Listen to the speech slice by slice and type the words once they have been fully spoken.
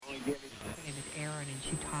Karen and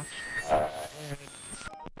she talks.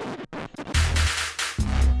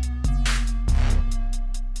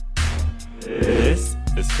 This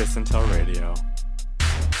is Kiss and Tell Radio.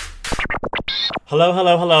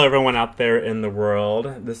 Hello, everyone out there in the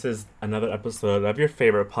world. This is another episode of your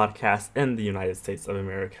favorite podcast in the United States of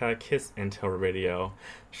America, Kiss and Tell Radio.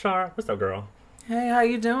 Shar, what's up, girl? Hey, how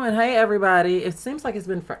you doing? Hey, everybody. It seems like it's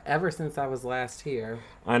been forever since I was last here.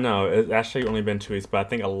 I know, it's actually only been 2 weeks, but I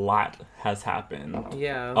think a lot has happened.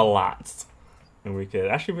 Yeah. A lot. And we could,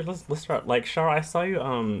 actually, let's start. Like, Shar, I saw you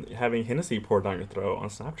having Hennessy poured down your throat on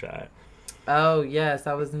Snapchat. Oh, yes.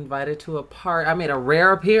 I was invited to a party. I made a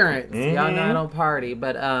rare appearance. Mm-hmm. Y'all know I don't party.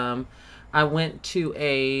 But I went to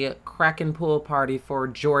a Kraken pool party for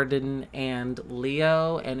Jordan and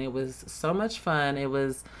Leo, and it was so much fun. It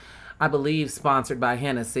was, I believe, sponsored by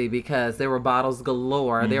Hennessy because there were bottles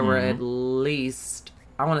galore. There were at least,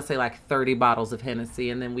 I want to say like 30 bottles of Hennessy.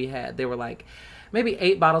 And then there were like maybe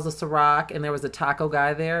 8 bottles of Ciroc, and there was a taco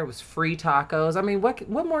guy there. It was free tacos. I mean,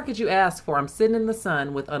 what more could you ask for? I'm sitting in the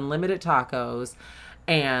sun with unlimited tacos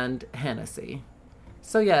and Hennessy.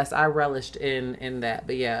 So yes, I relished in that.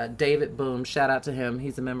 But yeah, David Boom, shout out to him.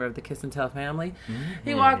 He's a member of the Kiss and Tell family. Mm-hmm.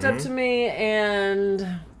 He walked up to me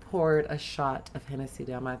and poured a shot of Hennessy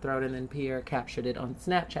down my throat, and then Pierre captured it on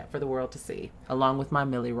Snapchat for the world to see, along with my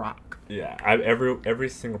Millie Rock. Yeah, every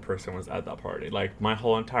single person was at that party. Like, my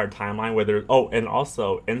whole entire timeline, and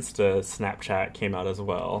also Snapchat came out as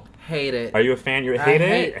well. Hate it. Are you a fan? You hate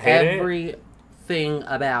it? Everything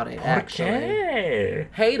about it, actually. Okay.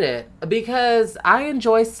 Hate it. Because I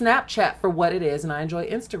enjoy Snapchat for what it is, and I enjoy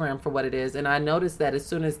Instagram for what it is, and I noticed that as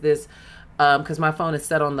soon as this because my phone is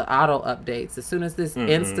set on the auto updates. As soon as this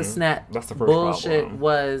InstaSnap bullshit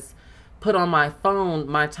was put on my phone,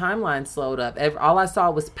 my timeline slowed up. All I saw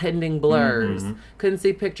was pending blurs. Couldn't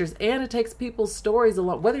see pictures. And it takes people's stories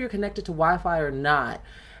along, whether you're connected to Wi-Fi or not.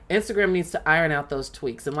 Instagram needs to iron out those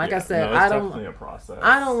tweaks. And like I said, it's definitely a process.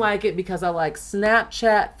 I don't like it because I like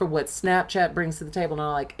Snapchat for what Snapchat brings to the table, and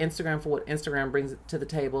I like Instagram for what Instagram brings to the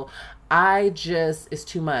table. It's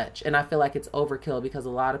too much. And I feel like it's overkill because a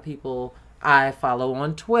lot of people I follow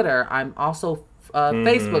on Twitter, I'm also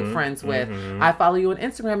Facebook friends with. I follow you on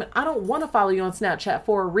Instagram, and I don't want to follow you on Snapchat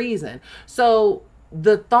for a reason. So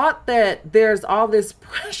the thought that there's all this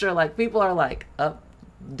pressure, like people are like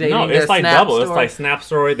updating no, it's like Snap double. story. It's like Snap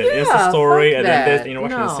Story, then Insta Story, and then this. You're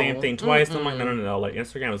watching the same thing twice. I'm like, no. Like,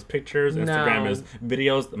 Instagram is pictures, Instagram is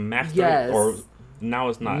videos, master, or now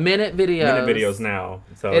it's not. Minute videos now.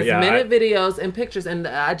 So it's videos and pictures, and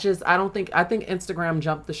I think Instagram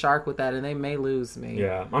jumped the shark with that, and they may lose me.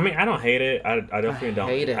 Yeah, I mean, I don't hate it. I definitely don't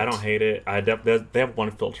hate it. I don't hate it. They have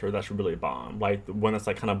one filter that's really bomb, like the one that's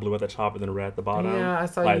like kind of blue at the top and then red at the bottom. Yeah, I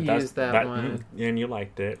saw you use that one, and you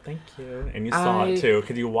liked it. Thank you, and you saw it too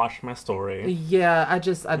because you watched my story. Yeah, I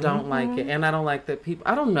don't like it, and I don't like that people.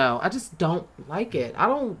 I don't know. I just don't like it. I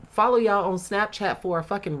don't follow y'all on Snapchat for a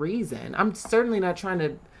fucking reason. I'm certainly not trying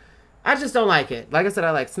to. I just don't like it. Like I said,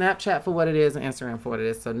 I like Snapchat for what it is and Instagram for what it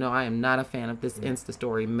is. So no, I am not a fan of this Insta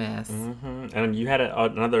Story mess. And you had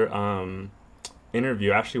another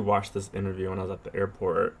interview. I actually watched this interview when I was at the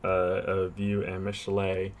airport of you and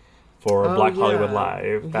Michelet for Black Hollywood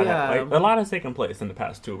Live. A lot has taken place in the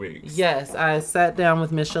past 2 weeks. Yes, I sat down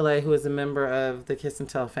with Michelet, who is a member of the Kiss and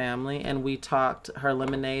Tell family, and we talked her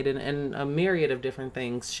lemonade and a myriad of different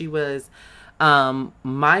things. She was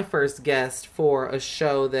my first guest for a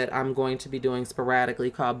show that I'm going to be doing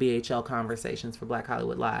sporadically called BHL Conversations for Black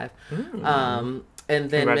Hollywood Live. And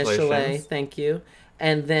then Michelet, thank you.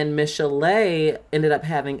 And then Michelet ended up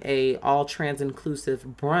having a all trans inclusive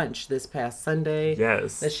brunch this past Sunday.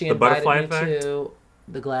 Yes. That she invited me to.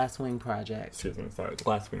 The Glass Wing Project. Excuse me, sorry, the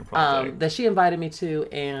Glass Wing Project. That she invited me to,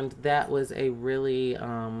 and that was a really,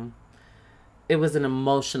 it was an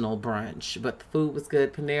emotional brunch, but the food was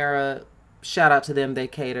good. Panera, shout out to them, they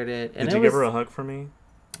catered it. And Did you give her a hug for me?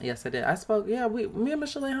 Yes, I did. I spoke. Yeah, me and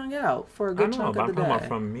Michelet hung out for a good chunk of the day. I'm talking about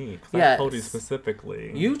from me. Yes. I told you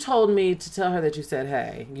specifically. You told me to tell her that you said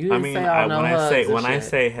hey. You didn't say hugs. When I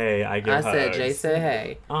say hey, I give hugs. I said Jay said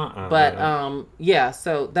hey. But yeah.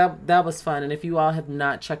 So that was fun. And if you all have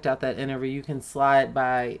not checked out that interview, you can slide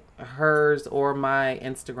by hers or my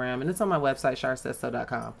Instagram, and it's on my website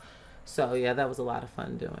sharsaysso.com. So yeah, that was a lot of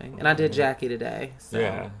fun doing. And I did Jackie today. So.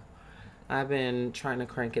 Yeah. I've been trying to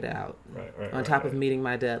crank it out. On top of meeting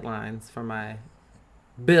my deadlines for my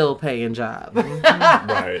bill-paying job.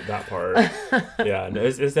 Right, that part. Yeah, no,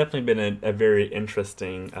 it's definitely been a very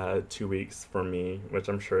interesting 2 weeks for me, which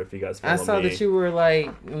I'm sure if you guys follow me. I saw that you were like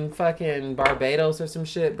in fucking Barbados or some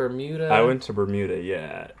shit, Bermuda. I went to Bermuda,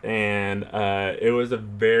 yeah. And it was a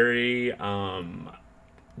very...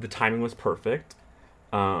 the timing was perfect.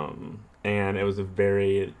 And it was a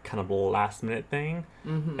very kind of last minute thing.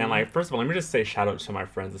 Mm-hmm. And like, first of all, let me just say shout out to my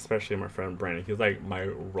friends, especially my friend Brandon. He was like my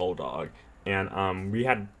road dog. And we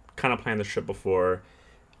had kind of planned this trip before,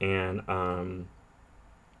 and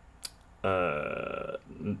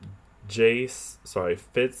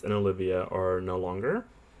Fitz and Olivia are no longer.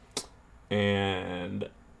 And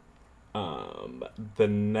the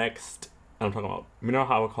next, I'm talking about, you know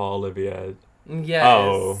how I call Olivia? Yes.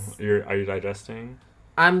 Oh, are you digesting?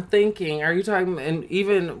 I'm thinking, are you talking, and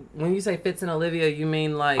even when you say Fitz and Olivia, you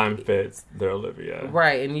mean like... I'm Fitz, they're Olivia.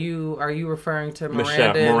 Right, and are you referring to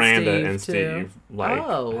Miranda and Steve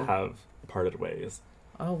have parted ways.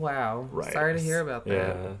 Oh, wow. Right. Sorry to hear about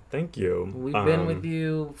that. Yeah, thank you. We've been with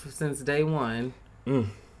you since day one.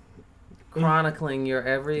 Chronicling your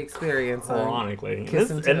every experience. Chronically. And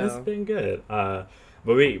it's been good. But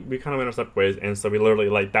we kind of went our separate ways, and so we literally,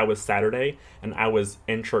 like, that was Saturday, and I was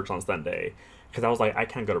in church on Sunday. Because I was like, I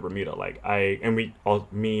can't go to Bermuda. Like,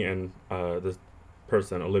 me and this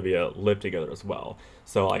person, Olivia, live together as well.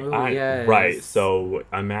 So, like, right. So,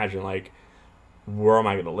 imagine, like, where am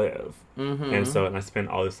I going to live? Mm-hmm. And I spent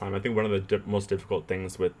all this time. I think one of the most difficult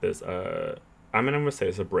things with this, I'm going to say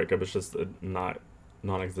it's a breakup. It's just a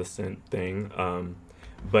non-existent thing.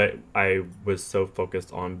 But I was so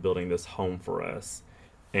focused on building this home for us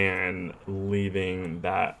and leaving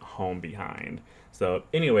that home behind. So,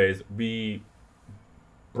 anyways, we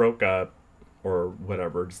broke up or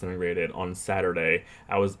whatever, disintegrated on Saturday.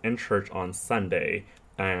 I was in church on Sunday,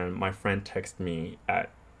 and my friend texted me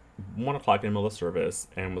at 1 o'clock in the middle of service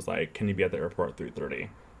and was like, can you be at the airport at 3:30?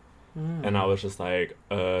 And I was just like,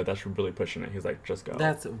 that's really pushing it. He's like, just go.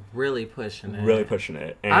 That's really pushing it. Really pushing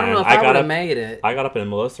it. And I don't know if I would have made it. I got up in the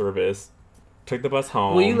middle of service, took the bus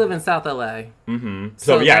home. Well, you live in South LA. Mm-hmm.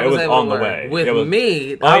 So yeah, it was on the way. With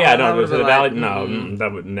me. Oh yeah, no, it was the valley. No,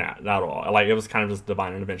 that would not at all. Like, it was kind of just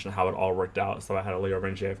divine intervention how it all worked out. So I had a layover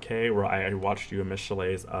in JFK where I watched you and Miss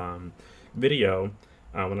Chalet's video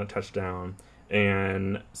when I touched down,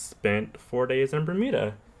 and spent 4 days in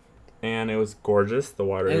Bermuda, and it was gorgeous. The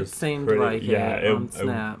water. It seemed pretty, like it on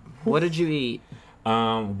Snap. What did you eat?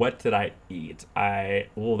 What did I eat?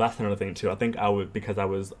 Well, that's another thing too. I think because I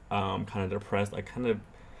was kind of depressed, I kind of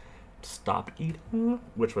stopped eating,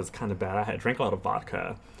 which was kind of bad. I had drank a lot of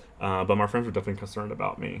vodka, but my friends were definitely concerned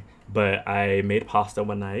about me. But I made pasta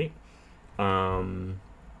one night. I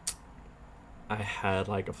had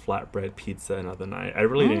like a flatbread pizza another night. I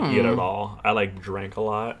really didn't eat at all. I like drank a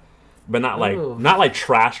lot. But not like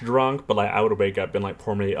trash drunk, but like I would wake up and like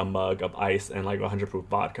pour me a mug of ice and like 100 proof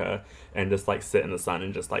vodka and just like sit in the sun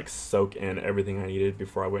and just like soak in everything I needed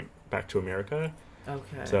before I went back to America.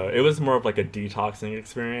 Okay. So it was more of like a detoxing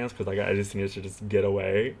experience because like I just needed to just get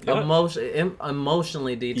away.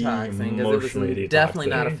 Emotionally detoxing, because it was definitely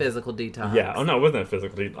not a physical detox. Yeah. Oh no, it wasn't a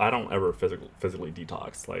physical. I don't ever physically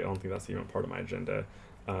detox. Like, I don't think that's even part of my agenda.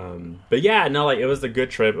 But yeah, no, like, it was a good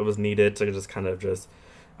trip. It was needed to just kind of just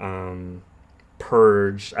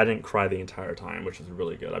purge. I didn't cry the entire time, which was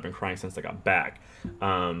really good. I've been crying since I got back.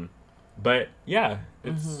 But yeah,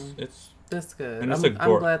 it's that's good. And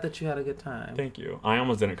I'm glad that you had a good time. Thank you. I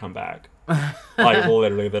almost didn't come back. Like,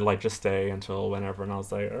 literally, they'd like just stay until whenever, and I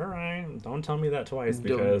was like, all right, don't tell me that twice,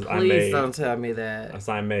 because please don't tell me that. As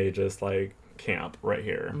I may just like camp right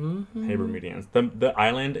here. Hey, Bermudians. The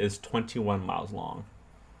island is 21 miles long.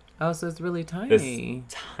 Oh, so it's really tiny.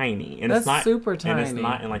 It's tiny. And That's it's not super tiny. And it's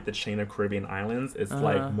not in like the chain of Caribbean islands. It's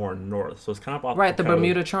like more north. So it's kind of off the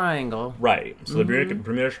Bermuda Triangle. Right. So the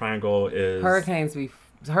Bermuda Triangle is... Hurricane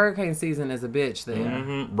season is a bitch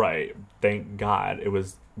there. Right. Thank God. It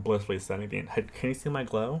was blissfully sunny. Can you see my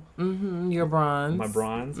glow? Your bronze. My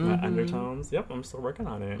bronze, my undertones. Yep, I'm still working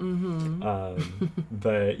on it.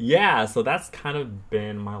 But yeah, so that's kind of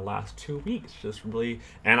been my last 2 weeks. Just really,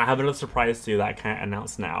 and I have another surprise too that I can't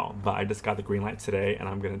announce now, but I just got the green light today, and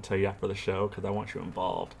I'm going to tell you after the show because I want you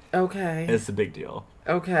involved. Okay. It's a big deal.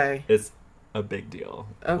 Okay. It's a big deal.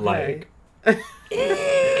 Okay. Like,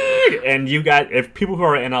 and you guys, if people who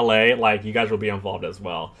are in LA, like, you guys will be involved as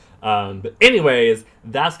well. But anyways,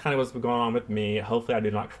 that's kind of what's been going on with me. Hopefully I do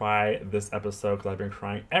not cry this episode because I've been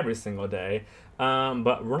crying every single day.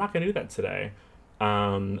 But we're not going to do that today.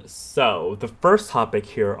 So the first topic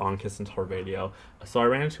here on Kiss and Tell Radio. So I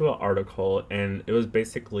ran into an article, and it was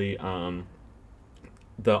basically,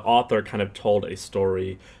 the author kind of told a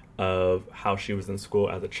story of how she was in school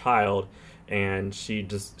as a child, and she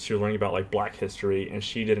was learning about like Black history, and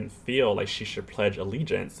she didn't feel like she should pledge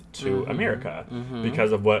allegiance to America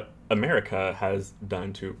because of what America has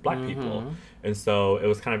done to Black people. And so it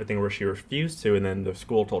was kind of a thing where she refused to, and then the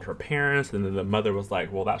school told her parents, and then the mother was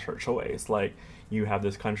like, well, that's her choice. Like, you have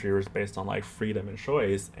this country where it's based on like freedom and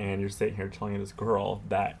choice, and you're sitting here telling this girl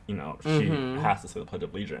that, you know, she has to say the Pledge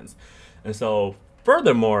of Allegiance. And so,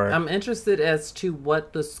 furthermore, I'm interested as to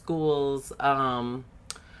what the schools,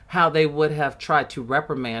 how they would have tried to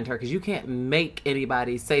reprimand her, because you can't make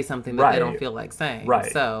anybody say something that they don't feel like saying.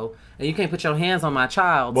 Right. So, and you can't put your hands on my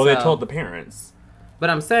child. Well, they told the parents. But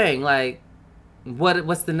I'm saying, like,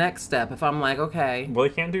 what's the next step? If I'm like, okay. Well,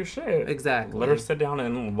 they can't do shit. Exactly. Let her sit down,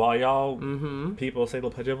 and while y'all people say the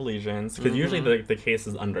Pledge of Allegiance, because usually the case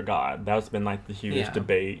is under God. That's been like the huge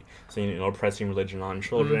debate. So, you know, oppressing religion on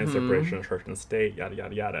children, separation of church and state, yada,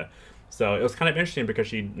 yada, yada. So it was kind of interesting because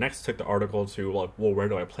she next took the article to, like, well, where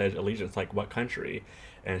do I pledge allegiance? Like, what country?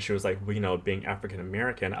 And she was like, well, you know, being African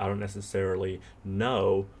American, I don't necessarily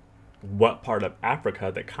know what part of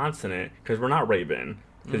Africa, the continent, because we're not Raven.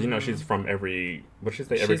 Because, you know, she's from every, what she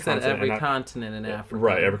say, every continent. She said every continent in Africa.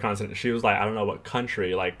 Right, every continent. She was like, I don't know what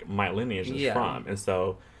country, like, my lineage is from. And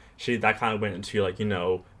so that kind of went into, like, you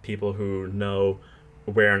know, people who know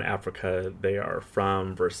where in Africa they are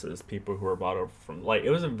from versus people who are brought up from, like, it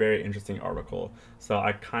was a very interesting article. So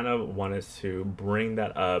I kind of wanted to bring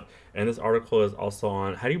that up. And this article is also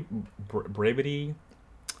on, how do you, Bravity?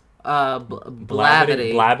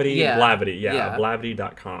 Blavity.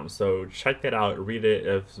 Blavity.com. So check that out, read it.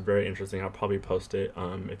 It's very interesting. I'll probably post it.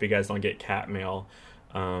 If you guys don't get cat mail,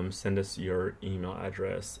 send us your email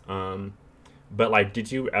address. But, like, did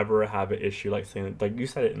you ever have an issue, like, saying, like, you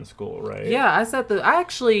said it in school, right? Yeah, I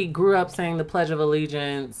actually grew up saying the Pledge of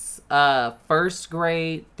Allegiance, 1st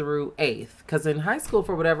grade through 8th. Because in high school,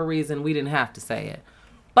 for whatever reason, we didn't have to say it.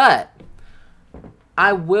 But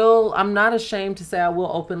I'm not ashamed to say, I will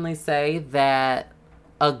openly say that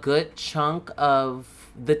a good chunk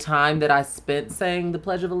of the time that I spent saying the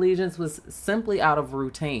Pledge of Allegiance was simply out of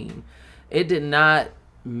routine. It did not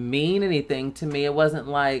mean anything to me. It wasn't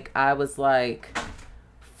like I was like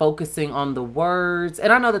focusing on the words,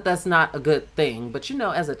 and I know that that's not a good thing, but you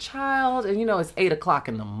know, as a child, and you know, it's 8:00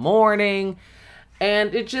 in the morning,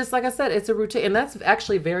 and it just, like I said, it's a routine, and that's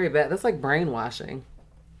actually very bad. That's like brainwashing,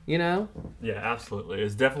 you know? Yeah, absolutely.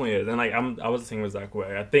 It definitely is. And like I was thinking Zach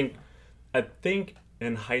way. I think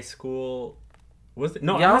in high school. Was it?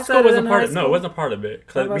 No, high school wasn't part of it. No, it wasn't part of it.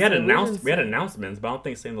 Because we had announcements, but I don't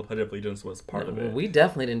think saying the Pledge of Allegiance was part of it. We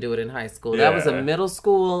definitely didn't do it in high school. Yeah. That was a middle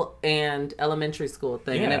school and elementary school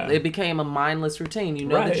thing. Yeah. And it became a mindless routine. You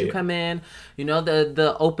know that you come in, you know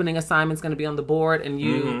the opening assignment's going to be on the board, and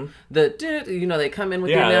they come in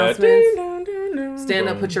with the announcements. Stand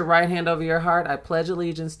up, put your right hand over your heart. I pledge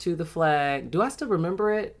allegiance to the flag. Do I still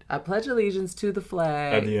remember it? I pledge allegiance to the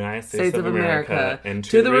flag of the United States of America and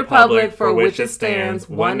to the republic for which it stands,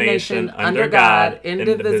 one nation, under God,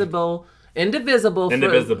 indivisible, right?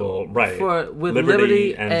 With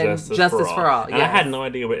liberty and justice for all. And I had no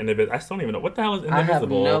idea what indivisible. I still don't even know what the hell is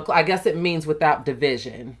indivisible. I have no clue. I guess it means without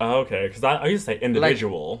division. Oh, okay, because I used to say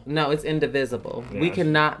individual. Like, no, it's indivisible. Yeah. We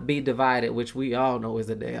cannot be divided, which we all know is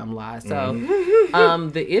a damn lie. So,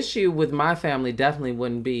 the issue with my family definitely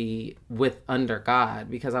wouldn't be with under God,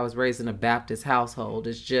 because I was raised in a Baptist household.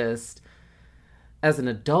 It's just, as an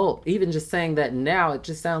adult, even just saying that now, it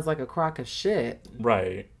just sounds like a crock of shit.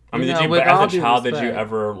 Right. I mean, but as a child, did you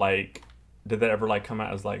ever, like, did that ever, like, come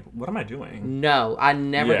out as, like, what am I doing? No, I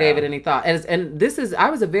never gave it any thought. And I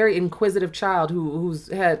was a very inquisitive child who's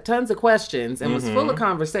had tons of questions and was full of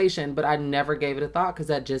conversation, but I never gave it a thought, because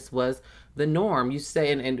that just was the norm. You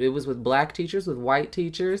say, and it was with black teachers, with white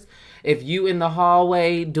teachers. If you in the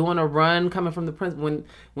hallway doing a run coming from the principal,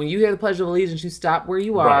 when you hear the Pledge of Allegiance, you stop where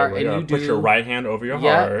you are and you put your right hand over your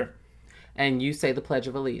heart. And you say the Pledge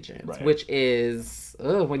of Allegiance, which is,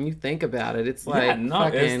 when you think about it, it's like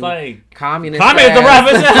it's like communist.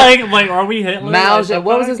 like, are we Hitler?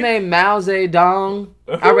 What was his name? Mao Zedong.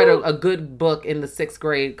 I read a good book in the 6th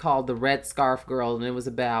grade called The Red Scarf Girl, and it was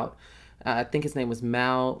about, I think his name was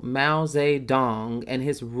Mao Zedong and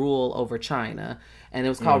his rule over China. And it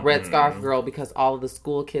was called Red Scarf Girl because all of the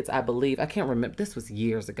school kids, I believe, I can't remember, this was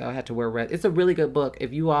years ago, I had to wear red. It's a really good book.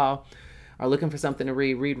 If you all are looking for something to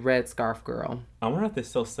read Red Scarf Girl. I wonder if they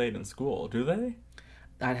still say it in school. Do they?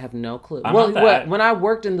 I have no clue. When I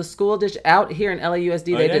worked in the school district out here in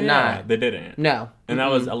LAUSD, they did not. They didn't? No. And that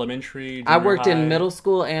was elementary, I worked in middle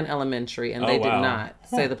school and elementary, and they did not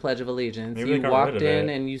say the Pledge of Allegiance. Maybe you walked in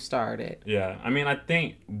and you started. Yeah. I mean, I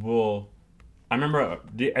think, I remember,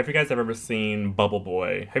 have you guys ever seen Bubble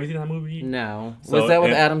Boy? Have you seen that movie? No. Was that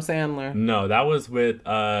with Adam Sandler? No, that was with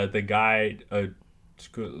the guy,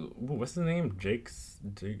 what's his name? Jake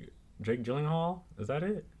Gyllenhaal? Is that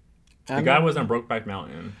it? The guy was on Brokeback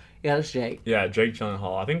Mountain. Yeah, that's Jake. Yeah, Jake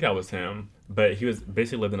Gyllenhaal. I think that was him. But he was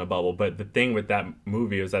basically lived in a bubble. But the thing with that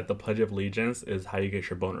movie is that the Pledge of Allegiance is how you get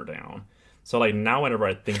your boner down. So, like, now whenever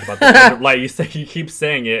I think about the Pledge of, like, you keep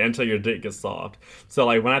saying it until your dick gets soft. So,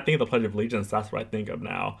 like, when I think of the Pledge of Allegiance, that's what I think of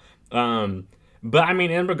now. But, I mean,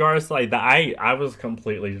 in regards to, like, I was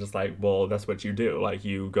completely just like, well, that's what you do. Like,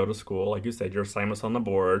 you go to school, like you said, your assignment's on the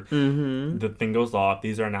board. Mm-hmm. The thing goes off.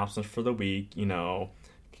 These are announcements for the week, you know,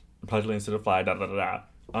 Pledge of Allegiance to the flag, da-da-da-da.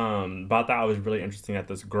 But I thought it was really interesting that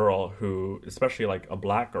this girl who, especially, like, a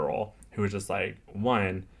black girl, who was just, like,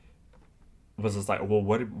 was just like, well,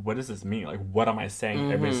 what does this mean? Like, what am I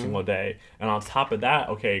saying every single day? And on top of that,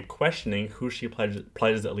 okay, questioning who she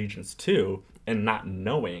pledges allegiance to and not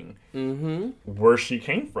knowing where she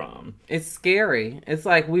came from. It's scary. It's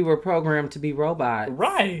like we were programmed to be robots.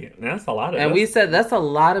 Right. And that's a lot of And we said that's a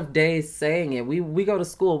lot of days saying it. We go to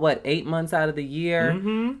school, 8 months out of the year?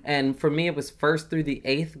 Mm-hmm. And for me, it was 1st through the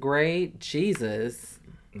 8th grade. Jesus.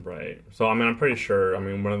 Right. So, I mean, I'm pretty sure,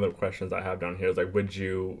 one of the questions I have down here is, like, would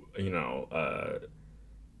you,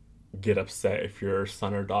 get upset if your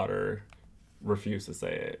son or daughter refused to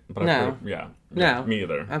say it? But no. No. Me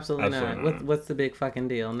either. Absolutely not. What's the big fucking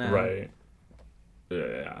deal? No. Right.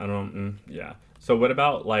 Yeah, I don't, yeah. So, what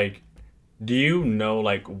about, like, do you know,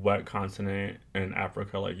 like, what continent in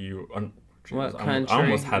Africa, like, you... what country? I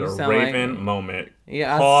almost had a Raven moment.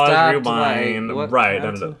 Yeah, Pause, I stopped, rewind. Like,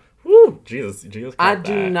 right. Woo, Jesus. I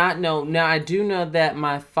do not know. Now, I do know that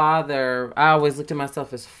my father, I always looked at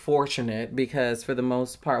myself as fortunate because for the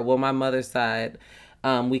most part, my mother's side,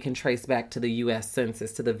 we can trace back to the U.S.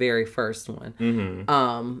 Census, to the very first one.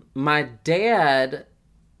 Mm-hmm. My dad,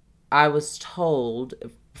 I was told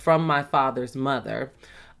from my father's mother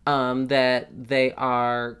that they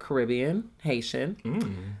are Caribbean, Haitian.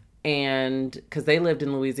 Mm. And because they lived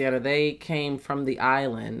in Louisiana, they came from the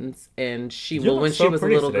islands. And when she was a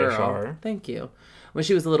little girl, Char. Thank you. When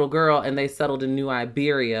she was a little girl, and they settled in New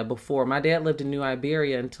Iberia before. My dad lived in New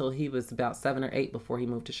Iberia until he was about 7 or 8 before he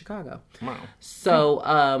moved to Chicago. Wow. So,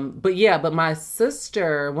 but my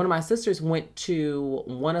sister, one of my sisters went to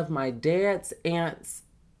one of my dad's aunts'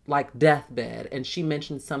 like deathbed, and she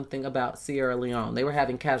mentioned something about Sierra Leone. They were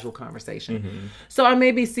having casual conversation. Mm-hmm. So I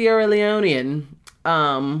may be Sierra Leonean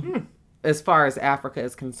as far as Africa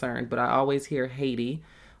is concerned, but I always hear Haiti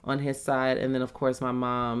on his side, and then of course my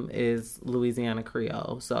mom is Louisiana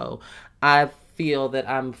Creole. So I feel that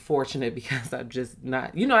I'm fortunate because I'm just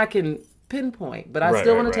not, I can pinpoint, but I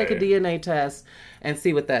still want to take a DNA test and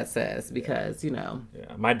see what that says because, Yeah,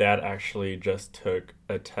 my dad actually just took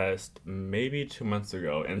a test maybe 2 months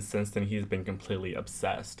ago, and since then he's been completely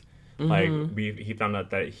obsessed. Mm-hmm. Like, he found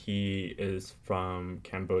out that he is from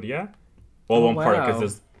Cambodia. Well, part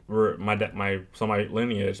because my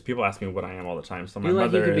lineage, people ask me what I am all the time. So my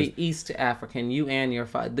mother could be East African. You and your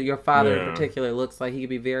father. Your father in particular looks like he could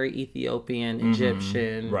be very Ethiopian,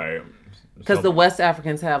 Egyptian. Right. Because the West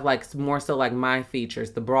Africans have more so my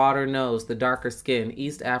features, the broader nose, the darker skin.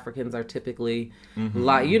 East Africans are typically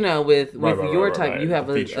with your type, you have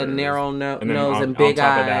a narrow nose and big eyes.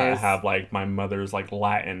 On top of that, I have my mother's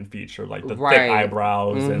Latin feature, the thick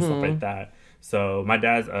eyebrows and stuff like that. So my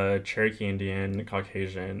dad's a Cherokee Indian,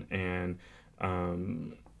 Caucasian, and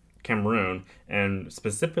Cameroon, and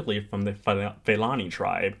specifically from the Fulani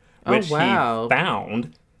tribe, which he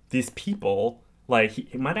found these people.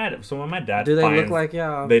 My dad. So when my dad do they look like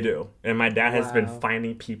y'all? They do, and my dad has been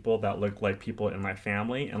finding people that look like people in my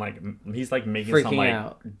family, and he's making freaking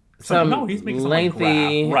out. He's making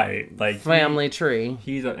lengthy family tree.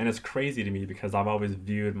 And it's crazy to me because I've always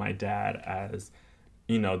viewed my dad as,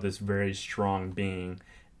 this very strong being,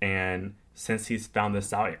 and since he's found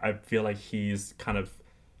this out, I feel like he's kind of.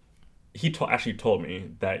 He actually told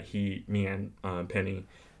me that me and Penny,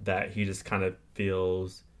 that he just kind of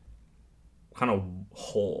feels kind of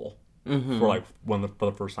whole for for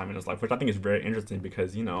the first time in his life, which I think is very interesting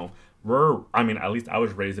because at least I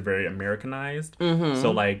was raised very Americanized,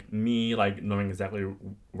 so me knowing exactly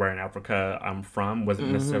where in Africa I'm from wasn't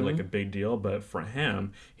necessarily a big deal, but for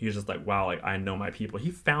him he was just wow, I know my people.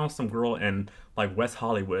 He found some girl in West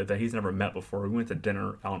Hollywood that he's never met before. We went to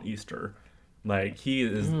dinner on Easter. He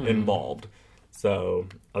is involved. So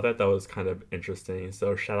I thought that was kind of interesting.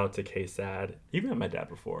 So shout out to K-Sad. Even met my dad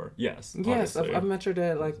before. Yes, I've met your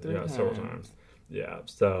dad 3 times. Several times. Yeah,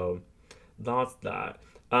 so that's that.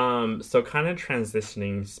 So kind of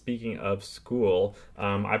transitioning, speaking of school,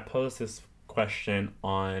 I posed this question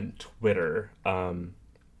on Twitter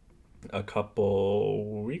a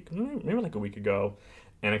couple maybe a week ago,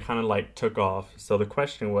 and it kind of took off. So the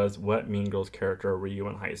question was, what Mean Girls character were you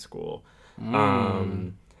in high school?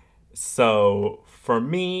 So for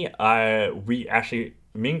me, we actually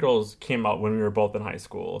Mean Girls came out when we were both in high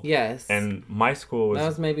school. Yes. And my school was... That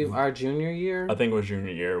was maybe our junior year? I think it was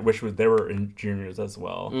junior year, which was... They were in juniors as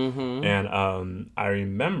well. Mm-hmm. And I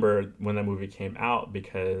remember when that movie came out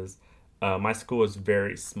because my school was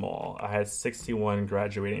very small. I had 61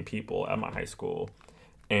 graduating people at my high school.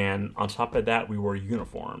 And on top of that, we wore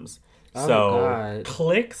uniforms. So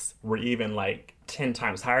cliques were even like 10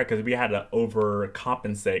 times higher because we had to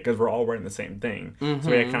overcompensate because we're all wearing the same thing. Mm-hmm.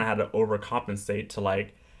 So we kind of had to overcompensate to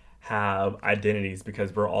like have identities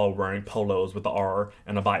because we're all wearing polos with the R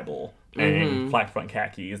and a Bible and flat front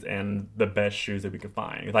khakis and the best shoes that we could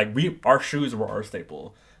find. Like our shoes were our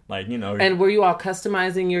staple. Like, you know. And were you all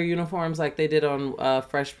customizing your uniforms like they did on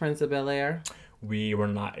Fresh Prince of Bel-Air? We were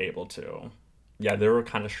not able to. Yeah, they were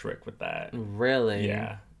kind of strict with that. Really?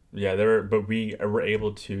 Yeah. Yeah, but we were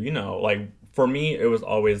able to, you know, like, for me, it was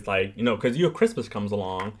always like, you know, because Christmas comes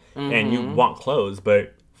along and you want clothes,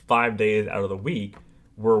 but 5 days out of the week,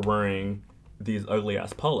 we're wearing these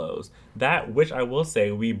ugly-ass polos. That, which I will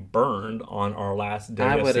say, we burned on our last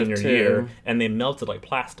day of senior year, and they melted like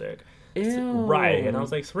plastic. Ew. So, right, and I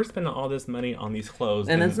was like, so we're spending all this money on these clothes.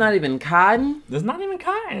 And it's not even cotton? It's not even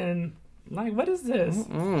cotton. Like, what is this?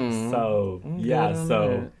 So, yeah,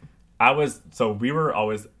 we were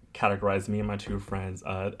always categorized, me and my two friends,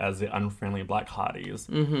 as the unfriendly black hotties.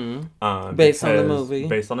 Mm-hmm. Based on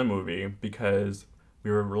the movie, because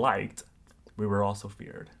we were liked, we were also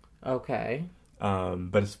feared. Okay.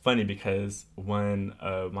 But it's funny because one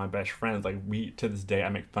of my best friends, like, to this day, I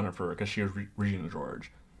make fun of her because she was Regina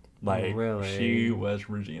George. Like, really? She was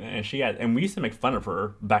Regina. And we used to make fun of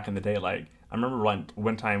her back in the day. Like, I remember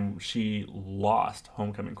one time she lost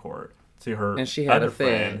homecoming court to her other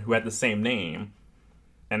friend who had the same name.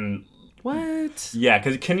 And what? Yeah,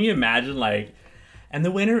 because can you imagine, like, and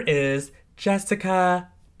the winner is Jessica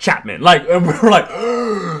Chapman. Like, and we're like,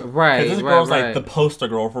 right. This girl's like the poster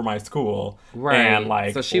girl for my school. Right. And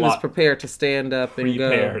like, so she was prepared to stand up and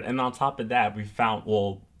go. And on top of that, we found,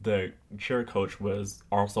 the cheer coach was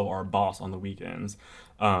also our boss on the weekends.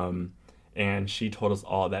 And she told us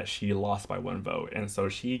all that she lost by 1 vote. And so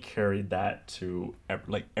she carried that to,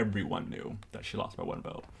 everyone knew that she lost by 1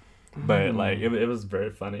 vote. But, like, it was very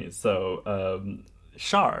funny. So,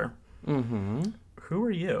 Shar, who are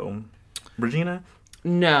you? Regina?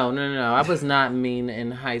 No. I was not mean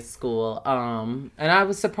in high school. And I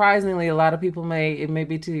was surprisingly, a lot of people it may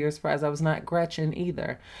be to your surprise, I was not Gretchen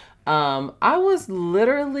either. I was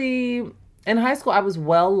literally, in high school, I was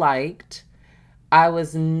well-liked. I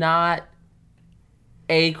was not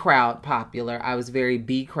A crowd popular. I was very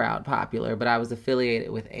B crowd popular, but I was affiliated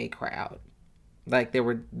with A crowd. Like,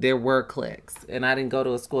 there were cliques, and I didn't go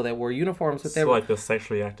to a school that wore uniforms. But like the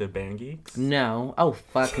sexually active band geeks? No. Oh,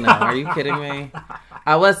 fuck no. Are you kidding me?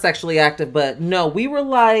 I was sexually active, but no, we were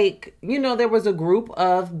like, you know, there was a group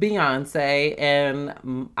of Beyonce,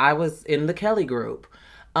 and I was in the Kelly group.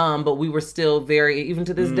 But we were still even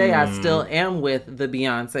to this day, I still am with the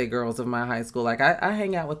Beyonce girls of my high school. Like, I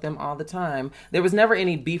hang out with them all the time. There was never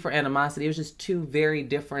any beef or animosity. It was just two very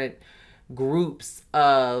different groups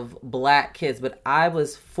of black kids. But I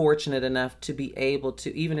was fortunate enough to be able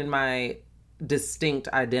to, even in my distinct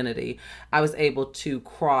identity, I was able to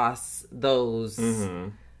cross those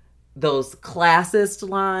classist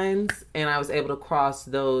lines, and I was able to cross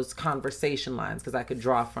those conversation lines because I could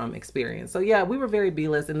draw from experience. So yeah, we were very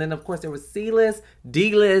B-list, and then of course there was C-list,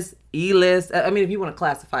 D-list, E-list. I mean, if you want to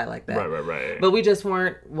classify it like that. Right. But we just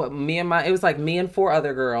weren't, it was like me and 4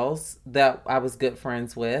 other girls that I was good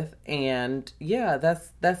friends with, and yeah,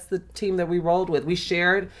 that's the team that we rolled with. We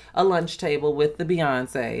shared a lunch table with the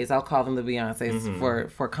Beyoncés. I'll call them the Beyoncés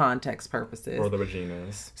for context purposes. Or the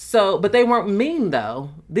Reginas. So, but they weren't mean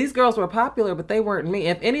though. These girls were popular, but they weren't mean.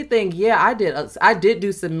 If anything, yeah, I did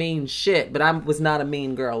do some mean shit, but I was not a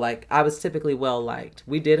mean girl. Like, I was typically well liked.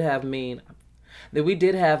 We did have mean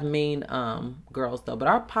girls though, but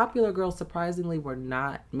our popular girls surprisingly were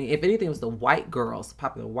not mean. If anything, it was the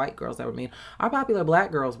popular white girls that were mean. Our popular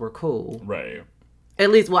black girls were cool. Right. At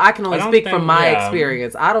least, well, I can only speak from my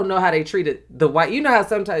experience. I don't know how they treated the white. You know how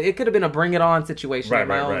sometimes it could have been a bring it on situation at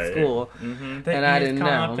my own school, and I didn't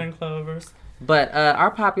know. Clovers. But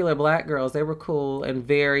our popular black girls, they were cool and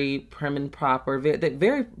very prim and proper,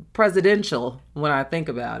 very presidential when I think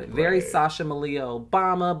about it. Very Sasha Malia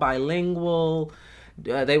Obama, bilingual.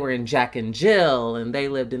 They were in Jack and Jill, and they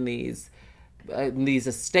lived in these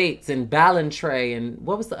estates in Ballantrae, and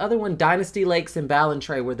what was the other one? Dynasty Lakes and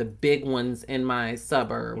Ballantrae were the big ones in my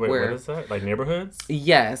suburb. Wait, what is that? Like neighborhoods?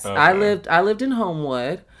 Yes, okay. I lived in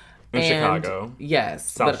Homewood. In Chicago. Yes.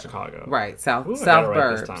 South Chicago. Right. South Ooh,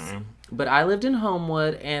 burbs. But I lived in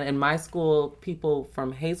Homewood, and in my school, people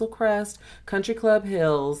from Hazel Crest, Country Club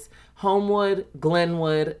Hills, Homewood,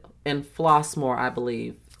 Glenwood, and Flossmoor, I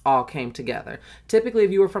believe, all came together. Typically,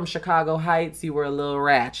 if you were from Chicago Heights, you were a little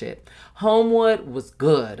ratchet. Homewood was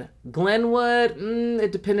good. Glenwood,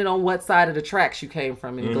 it depended on what side of the tracks you came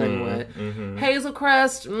from in Glenwood. Hazel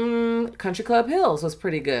Crest, Country Club Hills was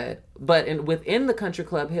pretty good. But within the Country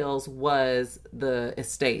Club Hills was the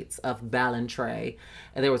estates of Ballantrae.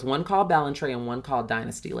 And there was one called Ballantrae and one called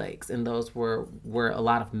Dynasty Lakes. And those were where a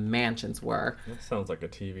lot of mansions were. That sounds like a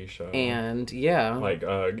TV show. And, yeah. Like,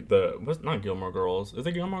 not Gilmore Girls. Is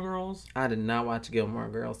it Gilmore Girls? I did not watch Gilmore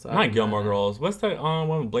Girls. So not Gilmore Girls. What's that one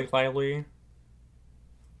with Blake Lively?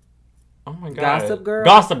 Oh my God. Gossip Girl?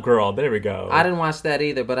 Gossip Girl. There we go. I didn't watch that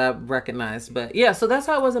either, but I recognized. But yeah, so that's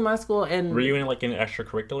how it was in my school. And were you in like any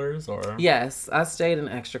extracurriculars or? Yes, I stayed in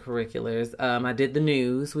extracurriculars. I did the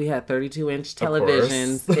news. We had 32-inch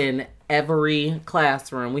televisions in every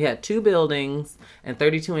classroom. We had 2 buildings and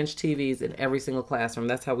 32-inch TVs in every single classroom.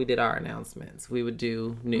 That's how we did our announcements. We would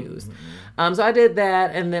do news. So I did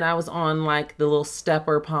that, and then I was on like the little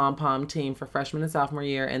stepper pom-pom team for freshman and sophomore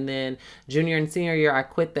year, and then junior and senior year I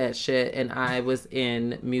quit that shit, and I was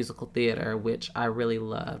in musical theater, which I really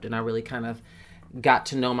loved, and I really kind of got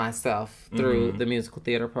to know myself through the musical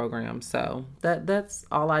theater program. So that's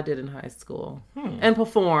all I did in high school. And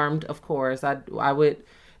performed, of course. I would.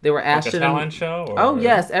 There were Ashton. Like a talent show? Or? Oh,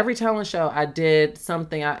 yes. Every talent show. I did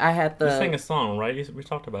something. I had the... You sang a song, right? We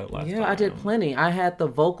talked about it last time. Yeah, I did plenty. I had the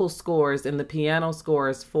vocal scores and the piano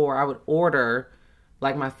scores for... I would order,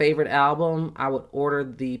 like, my favorite album, I would order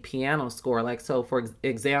the piano score. Like, so, for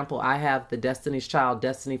example, I have the Destiny's Child,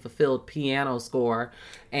 Destiny Fulfilled piano score.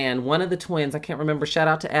 And one of the twins, I can't remember, shout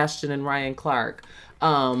out to Ashton and Ryan Clark,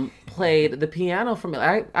 played the piano for me.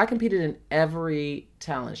 I competed in every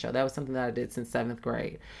talent show. That was something that I did since 7th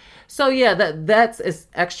grade. So yeah, that's as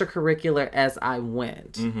extracurricular as I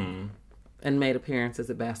went, and made appearances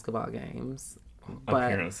at basketball games.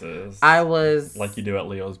 But appearances. I was like you do at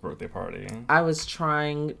Leo's birthday party. I was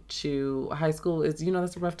trying to. High school is,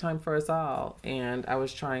 that's a rough time for us all, and I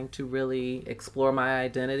was trying to really explore my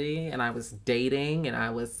identity. And I was dating, and I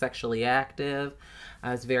was sexually active. I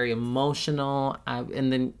was very emotional.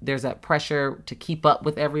 And then there's that pressure to keep up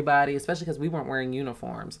with everybody, especially because we weren't wearing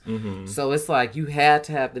uniforms. So it's like you had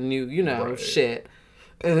to have the new, right. Shit.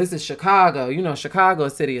 This is Chicago. Chicago, a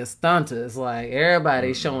city of stunters. Like,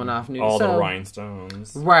 everybody's showing off new. All the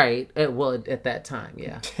rhinestones. Right. At that time,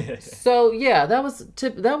 yeah. So, yeah, that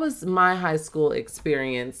was my high school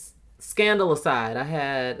experience. Scandal aside, I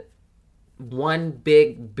had one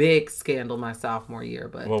big scandal my sophomore year.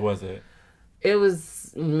 But what was it? It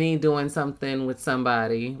was me doing something with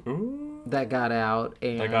somebody that got out.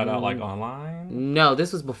 And that got out, like, online? No,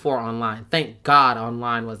 this was before online. Thank God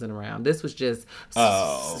online wasn't around. This was just...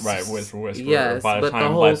 Oh, right, whisper. Yes, by the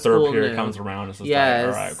time the third period comes around, it's just like,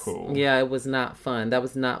 all right, cool. Yeah, it was not fun. That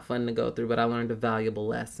was not fun to go through, but I learned a valuable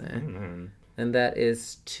lesson. And that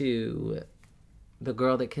is to... The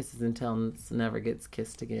girl that kisses and tells never gets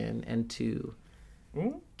kissed again. And to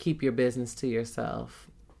keep your business to yourself.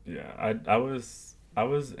 Yeah, I was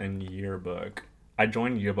in yearbook. I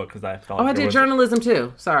joined yearbook because I felt. Oh, I did journalism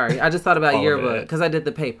too. Sorry, I just thought about yearbook because I did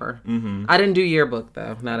the paper. I didn't do yearbook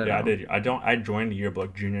though. Not at all. Yeah, I did. I joined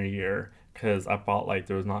yearbook junior year because I felt like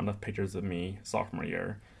there was not enough pictures of me sophomore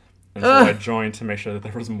year, and so I joined to make sure that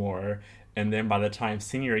there was more. And then by the time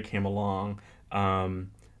senior year came along,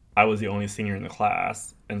 I was the only senior in the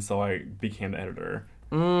class, and so I became the editor.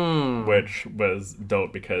 Which was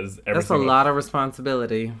dope because that's a lot of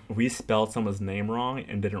responsibility. We spelled someone's name wrong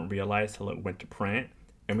and didn't realize till it went to print,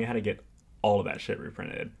 and we had to get all of that shit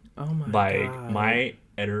reprinted. Oh my God. My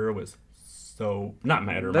editor was not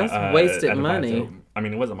my editor. That's wasted money. I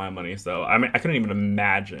mean, it wasn't my money, so I couldn't even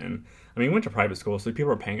imagine. I mean, we went to private school, so people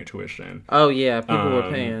were paying tuition. Oh yeah, people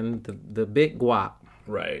were paying the big guap.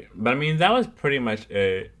 Right, but I mean that was pretty much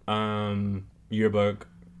it. Yearbook.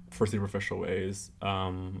 For Superficial Ways.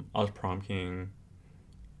 I was prom king.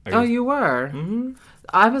 You were?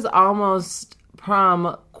 I was almost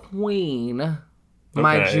prom queen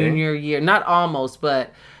my junior year. Not almost,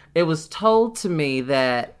 but it was told to me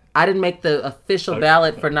that I didn't make the official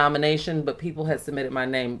ballot for nomination, but people had submitted my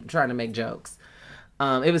name trying to make jokes.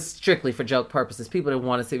 It was strictly for joke purposes. People didn't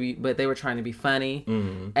want to see me, but they were trying to be funny.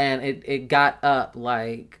 And it got up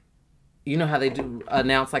like... You know how they do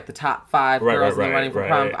announce like the top 5 girls running for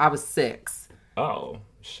prom? I was 6. Oh,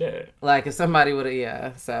 shit. Like if somebody would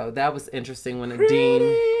have, So that was interesting when a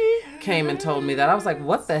dean... came and told me that. I was like,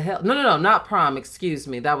 what the hell? No, not prom. Excuse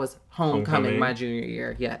me. That was homecoming. My junior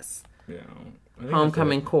year. Yes. Yeah.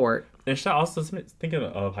 Homecoming court. And also, thinking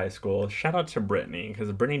of high school, shout out to Brittany,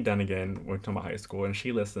 because Brittany Dunnigan, we're talking about high school, and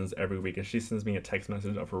she listens every week, and she sends me a text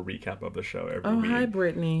message of a recap of the show every week. Oh, hi,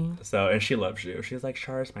 Brittany. So, and she loves you. She's like,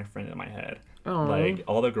 Char's my friend in my head. Oh. Like,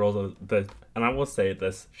 all the girls, and I will say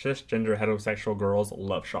this, cisgender heterosexual girls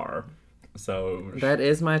love Char. So that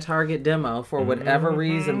is my target demo for whatever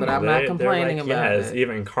reason, but I'm not complaining about it. Yes,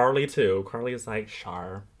 even Carly too. Carly is like,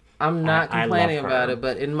 Char. I'm not complaining about it,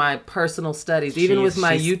 but in my personal studies, even with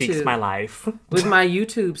my YouTube, speaks my life. With my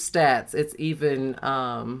YouTube stats, it's even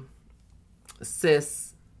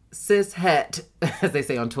cis het, as they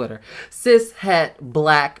say on Twitter, cis het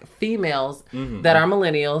black females that are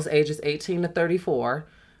millennials, ages 18 to 34,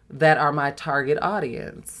 that are my target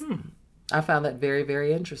audience. I found that very,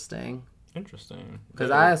 very interesting. Because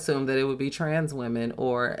I assumed that it would be trans women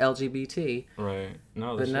or LGBT. Right.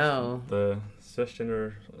 No, but no. The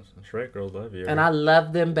cisgender straight girls love you. And I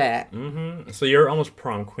love them back. So you're almost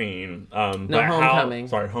prom queen. No, homecoming.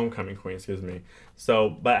 Homecoming queen, excuse me. So,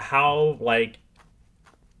 but how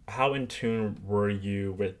in tune were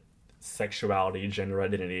you with sexuality, gender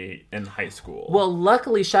identity in high school? Well,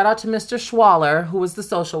 luckily, shout out to Mr. Schwaller, who was the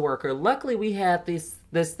social worker. Luckily, we had this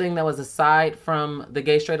thing that was aside from the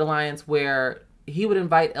Gay Straight Alliance where he would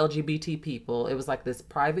invite LGBT people. It was like this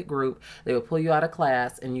private group. They would pull you out of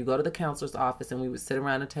class and you go to the counselor's office and we would sit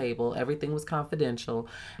around a table. Everything was confidential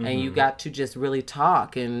and you got to just really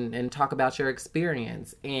talk and talk about your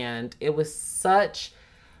experience. And it was such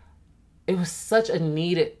a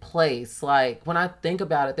needed place. Like, when I think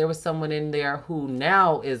about it, there was someone in there who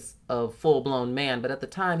now is a full-blown man, but at the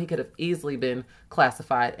time he could have easily been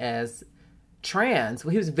classified as trans.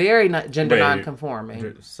 Well, he was very gender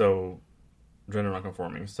non-conforming. So, gender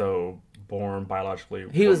non-conforming. So, born biologically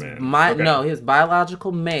he woman. No, he was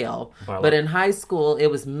biological male. But in high school, it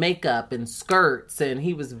was makeup and skirts, and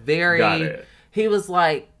he was he was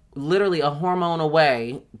like literally a hormone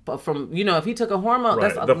away from, if he took a hormone,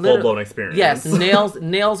 that's the full-blown experience. Yes,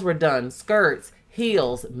 nails were done, skirts,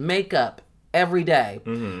 heels, makeup every day,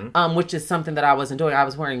 which is something that I wasn't doing. I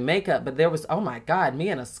was wearing makeup, but there was, oh my God, me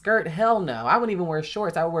in a skirt? Hell no. I wouldn't even wear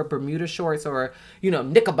shorts. I would wear Bermuda shorts or,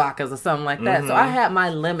 knickerbockers or something like that. So I had my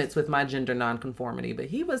limits with my gender nonconformity, but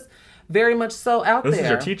he was very much so out there. This is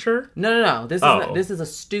your teacher? No. This is a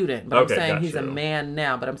student, but I'm saying he's a man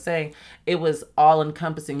now. But I'm saying it was all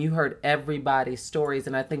encompassing. You heard everybody's stories,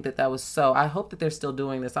 and I think that was so. I hope that they're still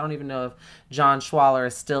doing this. I don't even know if John Schwaller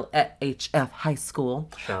is still at HF High School.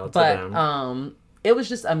 Shout out to them. It was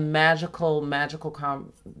just a magical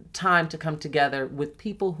time to come together with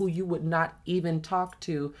people who you would not even talk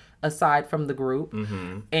to aside from the group,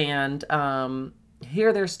 and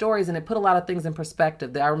hear their stories, and it put a lot of things in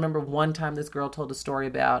perspective. I remember one time this girl told a story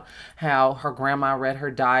about how her grandma read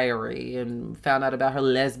her diary and found out about her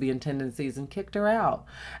lesbian tendencies and kicked her out.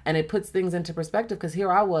 And it puts things into perspective, because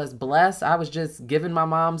here I was blessed. I was just given my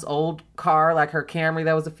mom's old car, like her Camry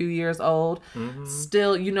that was a few years old.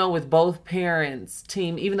 Still, with both parents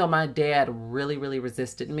team, even though my dad really, really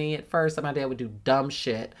resisted me at first. My dad would do dumb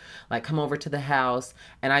shit, like come over to the house,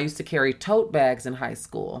 and I used to carry tote bags in high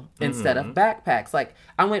school instead of backpacks. Like,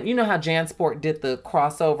 I went, how JanSport did the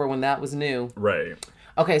crossover when that was new? Right.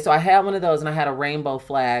 Okay, so I had one of those, and I had a rainbow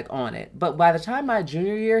flag on it. But by the time my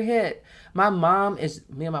junior year hit, me and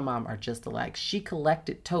my mom are just alike. She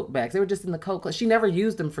collected tote bags. They were just in the coat. She never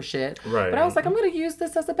used them for shit. Right. But I was like, I'm going to use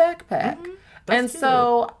this as a backpack. And cute.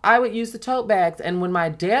 So I would use the tote bags. And when my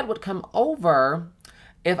dad would come over,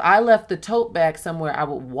 if I left the tote bag somewhere, I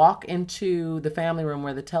would walk into the family room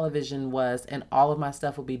where the television was, and all of my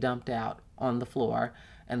stuff would be dumped out on the floor,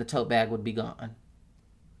 and the tote bag would be gone.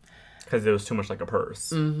 Because it was too much like a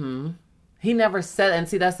purse. He never said, and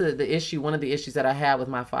see, that's the issue. One of the issues that I had with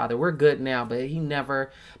my father. We're good now, but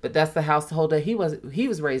but that's the household that he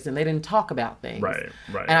was raised in. They didn't talk about things. Right.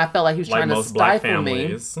 And I felt like he was trying to stifle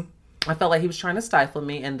me. I felt like he was trying to stifle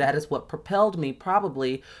me, and that is what propelled me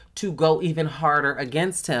probably to go even harder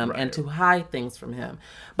against him and to hide things from him.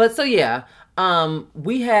 But so, yeah,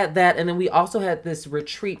 we had that, and then we also had this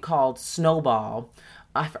retreat called Snowball.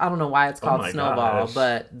 I don't know why it's called Snowball,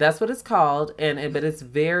 but that's what it's called, but it's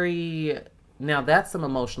very... Now, that's some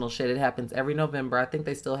emotional shit. It happens every November. I think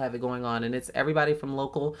they still have it going on. And it's everybody from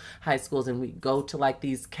local high schools. And we go to, like,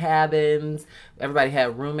 these cabins. Everybody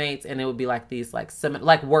had roommates. And it would be, like, these, like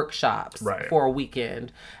workshops for a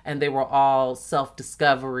weekend. And they were all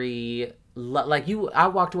self-discovery. I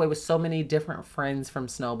walked away with so many different friends from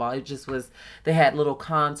Snowball. It just was... They had little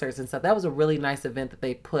concerts and stuff. That was a really nice event that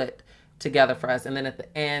they put together for us. And then at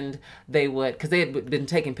the end, they would, because they had been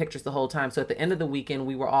taking pictures the whole time. So at the end of the weekend,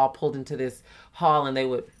 we were all pulled into this hall and they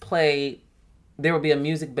would play. There would be a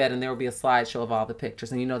music bed and there would be a slideshow of all the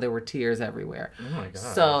pictures. And there were tears everywhere. Oh my God.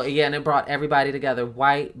 So, yeah, and it brought everybody together.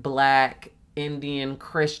 White, black, Indian,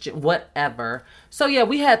 Christian, whatever. So, yeah,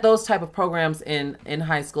 we had those type of programs in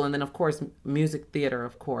high school. And then, of course, music theater,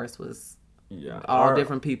 of course, was all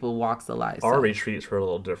different people, walks of life. Our retreats were a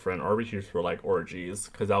little different. Our retreats were like orgies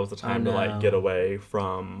because that was the time to like get away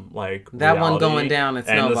from like that reality, one going down at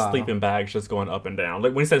Snowball. And the sleeping bags just going up and down.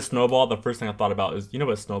 Like when you said Snowball, the first thing I thought about is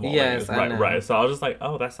what Snowball is. Right. So I was just like,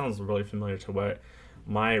 oh, that sounds really familiar to what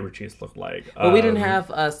my retreats looked like. But we didn't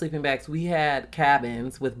have sleeping bags. We had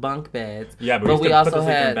cabins with bunk beds. Yeah, but we also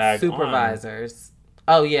had supervisors.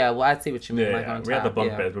 Oh, yeah. Well, I see what you mean. Yeah, like on top. We had the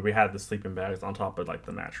bunk beds, but we had the sleeping bags on top of like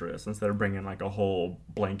the mattress instead of bringing like a whole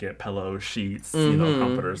blanket, pillow, sheets,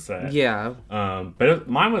 comforter set. Yeah. I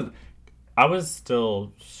was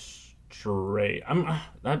still straight.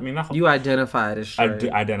 You identified as straight. I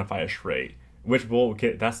do identify as straight, which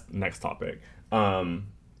that's next topic.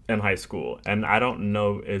 In high school, and I don't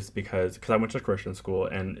know is because I went to Christian school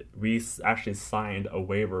and we actually signed a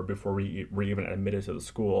waiver before we were even admitted to the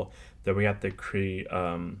school that we had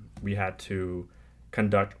to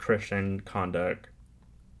conduct Christian conduct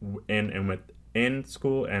in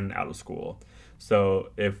school and out of school. So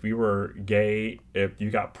if you were gay, if you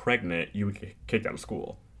got pregnant, you would get kicked out of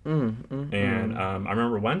school. And I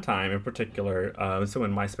remember one time in particular, so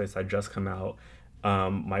when MySpace had just come out,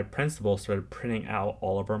 my principal started printing out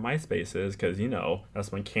all of our MySpaces because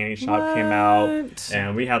that's when Candy Shop came out,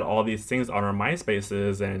 and we had all these things on our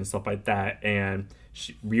MySpaces and stuff like that, and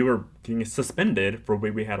we were getting suspended for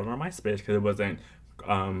what we had on our MySpace because it wasn't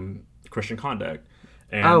Christian conduct.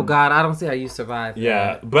 And, oh God, I don't see how you survived.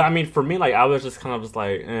 Yeah, that. But I mean, for me, like I was just kind of just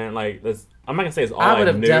like, this. I'm not gonna say it's all I would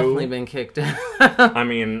have knew. definitely been kicked out. I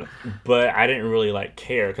mean, but I didn't really like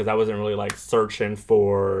care because I wasn't really like searching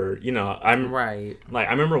for, I'm right. Like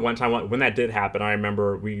I remember one time when that did happen, I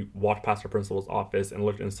remember we walked past our principal's office and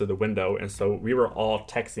looked into the window, and so we were all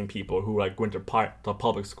texting people who like went to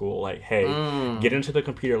public school, like, hey, get into the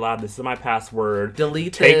computer lab. This is my password.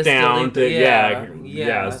 Delete Take this. down. Delete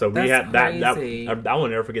yeah. So we had crazy. that. I will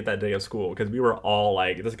never forget that day of school because we were all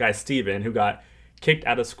like, this guy Steven who got kicked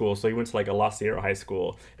out of school, so he went to like a La Sierra high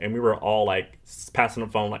school, and we were all like passing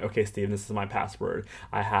the phone like, okay, Steve, this is my password.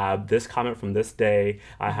 I have this comment from this day.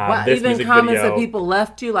 I have this music video. Even comments that people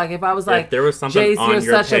left you, like if I was like, there was something Jace, on you're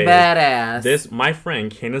your such page, a badass. My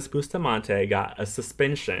friend Candace Bustamante got a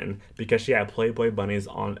suspension because she had Playboy bunnies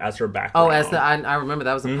on as her background. Oh, I remember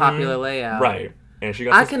that was a popular layout, right? And she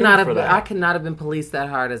got suspended for that. I could not have been policed that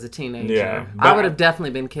hard as a teenager. Yeah, I would have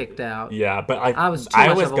definitely been kicked out. Yeah, but I was too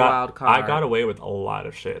much of a wild card. I got away with a lot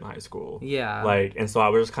of shit in high school. Yeah. And so I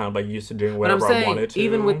was just kind of like used to doing whatever I wanted to.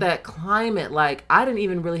 Even with that climate, like I didn't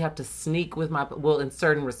even really have to sneak with in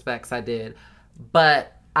certain respects I did.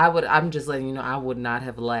 But I'm just letting you know, I would not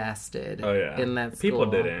have lasted in that school. People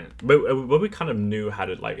didn't. But we kind of knew how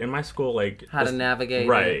to, like, in my school, like... How to navigate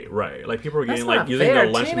Right. Like, people were getting, like, using their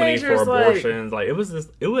lunch money for abortions. Like, it was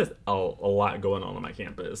a lot going on my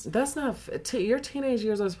campus. That's not... Your teenage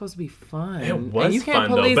years are supposed to be fun. It was fun,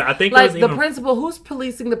 though. But I think like, the principal... Who's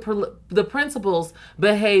policing the principal's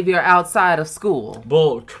behavior outside of school?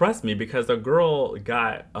 Well, trust me, because a girl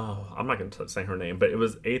got... Oh, I'm not going to say her name, but it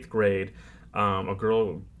was 8th grade... a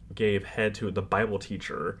girl gave head to the Bible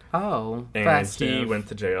teacher. Oh, and festive. He went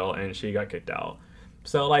to jail and she got kicked out.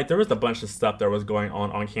 So like there was a bunch of stuff that was going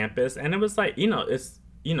on campus, and it was like it's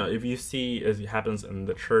if you see as it happens in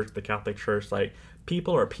the church, the Catholic Church, like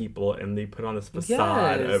people are people and they put on this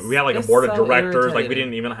facade. Yes. We had like a board of directors. Irritating. Like we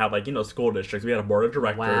didn't even have like school districts. We had a board of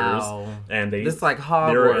directors. Wow. And this like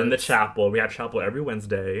Hogwarts. They were in the chapel. We had chapel every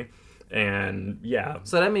Wednesday. And yeah.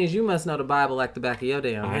 So that means you must know the Bible like the back of your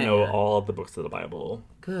damn hand. I know all the books of the Bible.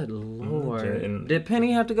 Good Lord. Did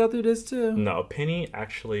Penny have to go through this too? No, Penny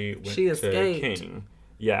actually went to King.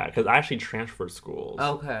 Yeah, because I actually transferred schools.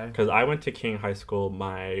 Okay. Because I went to King High School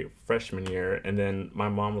my freshman year, and then my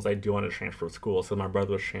mom was like, do you want to transfer schools? So my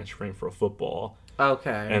brother was transferring for football.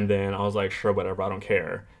 Okay. And then I was like, sure, whatever, I don't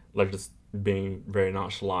care. Like, just being very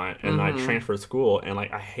nonchalant, and I transferred school, and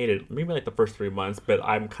like I hated maybe like the first 3 months, but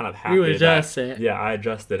I'm kind of happy. You adjusted. Yeah, I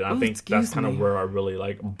adjusted, and I think that's kind of where I really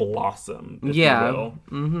like blossomed. If yeah. You will.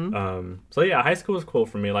 Mm-hmm. So yeah, high school was cool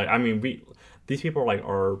for me. Like, I mean, these people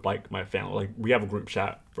are like my family. Like, we have a group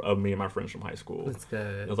chat of me and my friends from high school. That's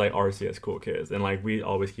good. It's like RCS Cool Kids, and like we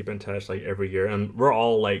always keep in touch like every year, and we're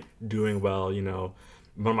all like doing well.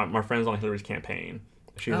 One of my friends on Hillary's campaign.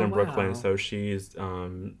 She's in Brooklyn, so she's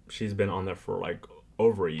been on there for like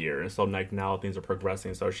over a year. And so like now things are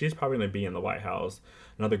progressing. So she's probably going to be in the White House.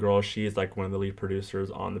 Another girl, she's like one of the lead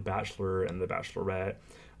producers on The Bachelor and The Bachelorette.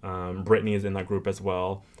 Brittany is in that group as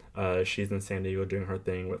well. She's in San Diego doing her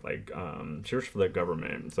thing with like, she works for the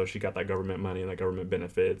government. So she got that government money and that government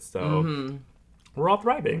benefits. So we're all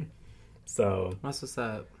thriving. So that's what's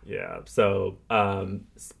up. Yeah. So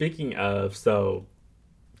speaking of, so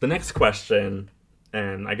the next question,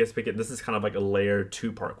 and I guess this is kind of like a layered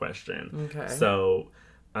 2-part question. Okay. So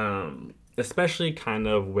especially kind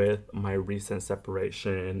of with my recent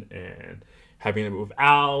separation and having to move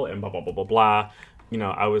out and blah, blah, blah, blah, blah, you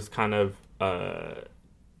know, I was kind of,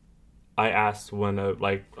 I asked one of,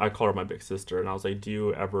 like, I call her my big sister, and I was like, do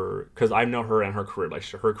you ever, because I know her and her career, like,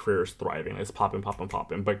 her career is thriving, it's popping,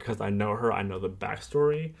 but because I know her, I know the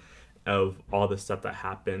backstory of all the stuff that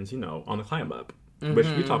happens, you know, on the climb up, which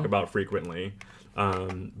we talk about frequently,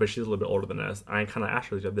 but she's a little bit older than us. I kind of asked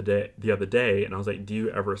her the other day, and I was like, do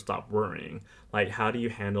you ever stop worrying? Like, how do you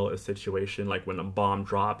handle a situation, like, when a bomb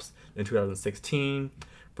drops in 2016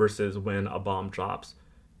 versus when a bomb drops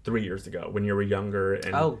 3 years ago when you were younger?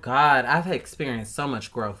 And oh God, I've experienced so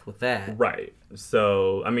much growth with that. Right.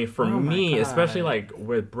 So I mean, for me, especially like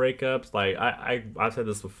with breakups, like I've said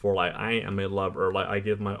this before, like I am a lover, like I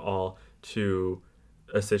give my all to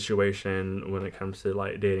a situation when it comes to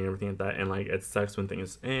like dating and everything like that, and like it sucks when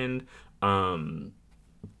things end,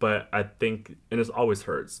 but I think, and it always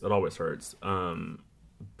hurts,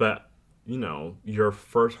 but you know, your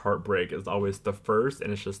first heartbreak is always the first,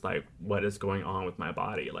 and it's just like, what is going on with my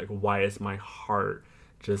body? Like, why is my heart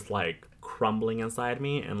just like crumbling inside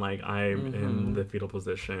me, and like I'm in the fetal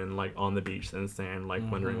position, like on the beach in sand, like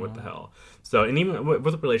wondering what the hell. So, and even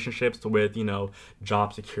with relationships, with, you know,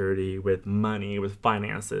 job security, with money, with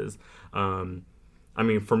finances, I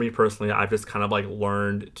mean, for me personally, I've just kind of like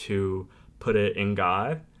learned to put it in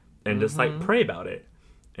God and just like pray about it.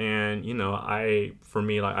 And, you know, I feel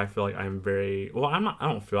like I'm very, well,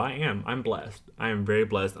 I'm blessed. I am very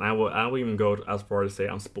blessed. And I will even go as far as to say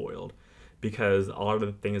I'm spoiled, because a lot of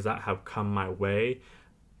the things that have come my way,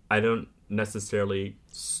 I don't necessarily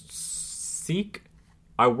seek.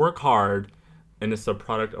 I work hard, and it's a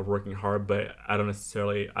product of working hard, but I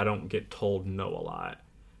don't get told no a lot.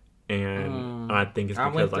 And I think it's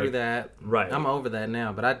because I went through that. Right. I'm over that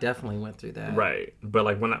now, but I definitely went through that. Right. But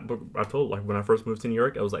like when I first moved to New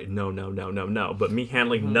York, I was like, no. But me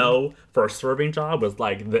handling no for a serving job was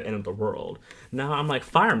like the end of the world. Now I'm like,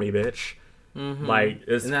 fire me, bitch. Like,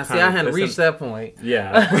 it's, and I hadn't reached that point.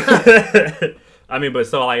 Yeah. I mean, but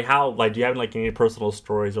so like, how, like, do you have like any personal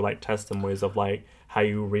stories or like testimonies of like how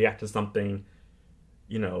you react to something,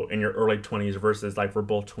 you know, in your early 20s versus like, we're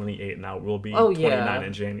both 28 now, we'll be 29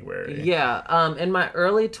 in January. Yeah. In my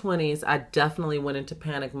early 20s, I definitely went into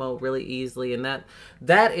panic mode really easily. And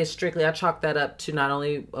that is strictly, I chalk that up to not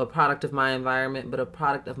only a product of my environment, but a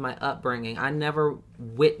product of my upbringing. I never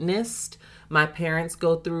witnessed my parents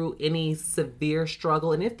go through any severe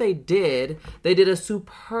struggle. And if they did a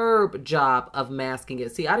superb job of masking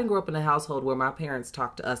it. See, I didn't grow up in a household where my parents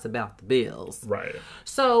talked to us about the bills. Right.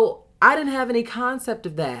 So I didn't have any concept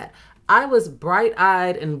of that. I was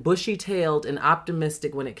bright-eyed and bushy-tailed and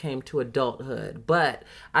optimistic when it came to adulthood. But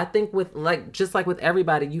I think just like with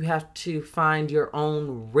everybody, you have to find your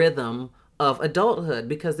own rhythm of adulthood,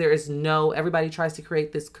 because everybody tries to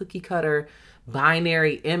create this cookie-cutter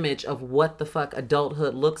binary image of what the fuck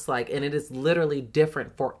adulthood looks like, and it is literally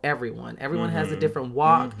different for everyone. Everyone has a different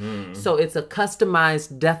walk. So it's a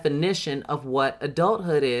customized definition of what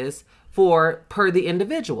adulthood is per the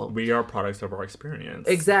individual. We are products of our experience.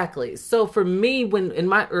 Exactly. So for me, when in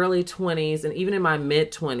my early 20s and even in my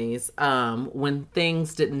mid 20s, when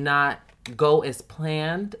things did not go as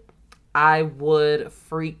planned, I would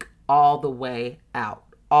freak all the way out.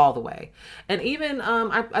 All the way. And even,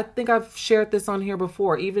 I think I've shared this on here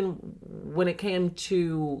before, even when it came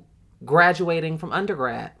to graduating from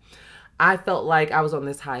undergrad, I felt like I was on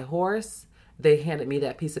this high horse. They handed me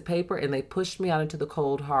that piece of paper and they pushed me out into the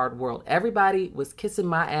cold, hard world. Everybody was kissing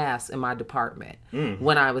my ass in my department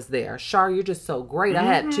when I was there. Shar, you're just so great. I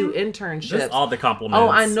had 2 internships. Just all the compliments. Oh,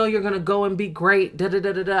 I know you're going to go and be great.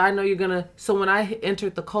 Da-da-da-da-da. I know you're going to. So when I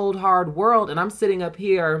entered the cold, hard world and I'm sitting up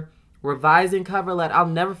here revising cover letter, I'll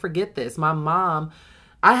never forget this. My mom,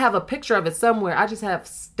 I have a picture of it somewhere. I just have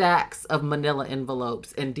stacks of manila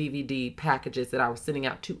envelopes and DVD packages that I was sending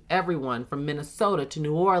out to everyone from Minnesota to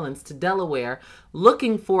New Orleans to Delaware,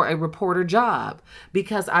 looking for a reporter job,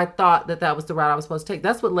 because I thought that was the route I was supposed to take.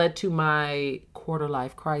 That's what led to my quarter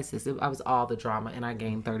life crisis. I was all the drama and I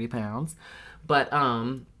gained 30 pounds. But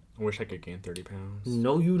I wish I could gain 30 pounds.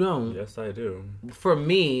 No, you don't. Yes, I do. For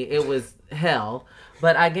me, it was hell.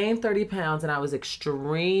 But I gained 30 pounds and I was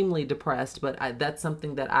extremely depressed. But that's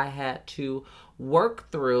something that I had to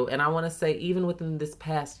work through. And I want to say, even within this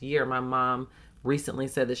past year, my mom recently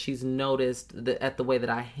said that she's noticed at the way that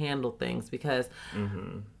I handle things, because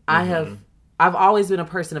I've always been a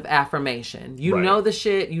person of affirmation. You know the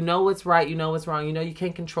shit. You know what's right. You know what's wrong. You know you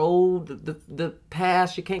can't control the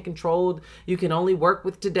past. You can't control. You can only work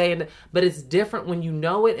with today. But it's different when you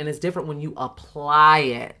know it, and it's different when you apply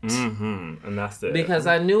it. Mm-hmm. And that's it. Because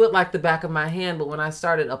I knew it like the back of my hand, but when I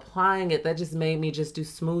started applying it, that just made me just do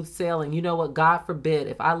smooth sailing. You know what? God forbid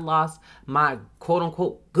if I lost my quote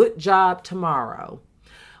unquote good job tomorrow.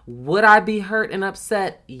 Would I be hurt and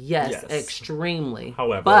upset? Yes, extremely.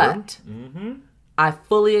 However, but I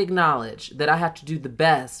fully acknowledge that I have to do the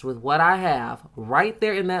best with what I have right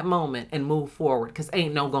there in that moment and move forward, because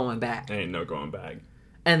ain't no going back. Ain't no going back.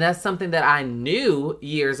 And that's something that I knew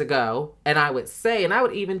years ago, and I would say, and I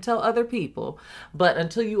would even tell other people, but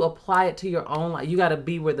until you apply it to your own life, you got to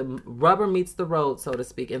be where the rubber meets the road, so to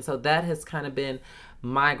speak. And so that has kind of been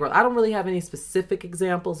my growth. I don't really have any specific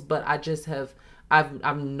examples, but I just have...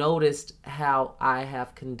 I've noticed how I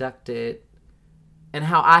have conducted and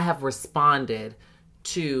how I have responded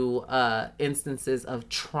to instances of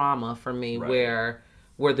trauma for me, where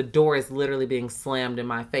the door is literally being slammed in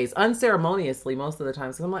my face unceremoniously most of the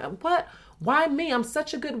time. So I'm like, what? Why me? I'm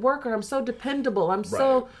such a good worker. I'm so dependable. I'm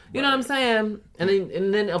so, you know what I'm saying?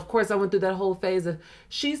 And then, of course, I went through that whole phase of,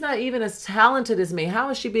 she's not even as talented as me. How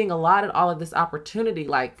is she being allotted all of this opportunity?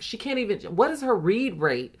 Like, she can't even, what is her read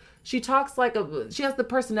rate? She talks like she has the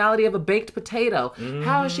personality of a baked potato. Mm-hmm.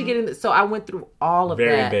 How is she getting this? So I went through all of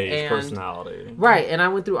that. Very beige personality. Right. And I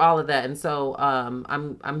went through all of that. And so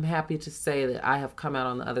I'm happy to say that I have come out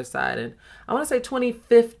on the other side. And I want to say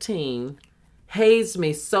 2015 hazed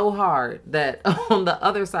me so hard that on the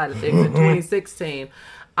other side of things in 2016,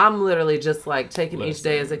 I'm literally just like taking each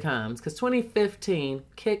day as it comes. Because 2015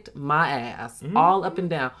 kicked my ass all up and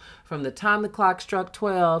down. From the time the clock struck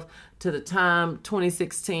 12 to the time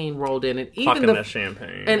 2016 rolled in. And even that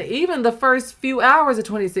champagne. And even the first few hours of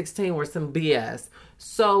 2016 were some BS.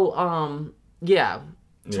 So,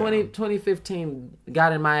 2015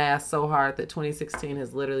 got in my ass so hard that 2016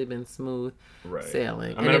 has literally been smooth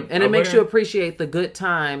sailing. And it makes you appreciate the good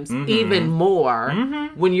times even more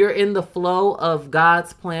when you're in the flow of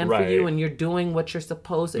God's plan for you and you're doing what you're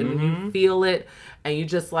supposed to, and you feel it and you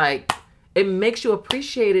just like, it makes you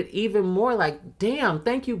appreciate it even more. Like, damn,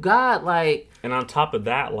 thank you, God. Like, and on top of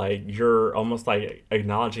that, like, you're almost like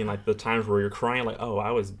acknowledging like the times where you're crying, like, oh,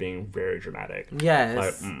 I was being very dramatic. Yes.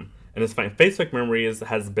 Like, And it's funny. Facebook Memories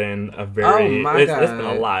has been a very, it's been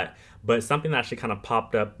a lot, but something that actually kind of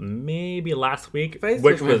popped up maybe last week,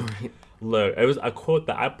 which was, look, it was a quote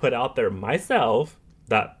that I put out there myself.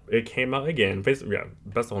 That it came out again. That's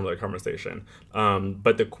a whole other conversation.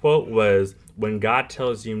 But the quote was, "When God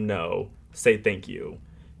tells you no, say thank you."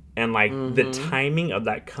 And like the timing of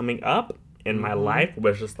that coming up in my life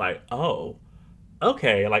was just like, oh,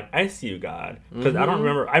 okay, like I see you, God. Because I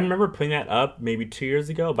remember putting that up maybe 2 years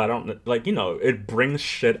ago, but I don't, like, you know, it brings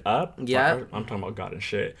shit up. Yeah. Like, I'm talking about God and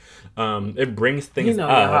shit. It brings things up. He know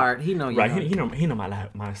your heart. He know your heart. He know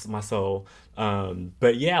my soul.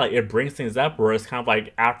 But yeah, like it brings things up where it's kind of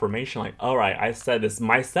like affirmation, like, all right, I said this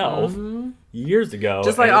myself years ago.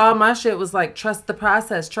 Just like all my shit was like, trust the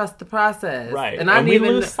process. Right. And I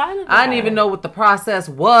didn't even know what the process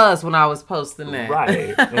was when I was posting that.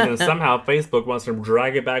 Right. And then somehow Facebook wants to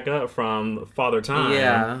drag it back up from Father Time.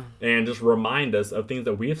 Yeah. And just remind us of things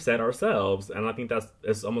that we've said ourselves. And I think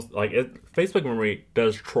it's almost like Facebook Memory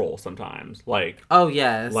does troll sometimes. Like, oh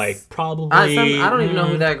yes. Like probably I don't even know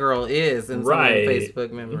who that girl is in some of the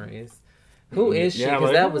Facebook Memories. Who is she?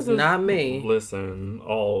 Because that was not me. Listen,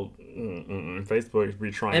 Facebook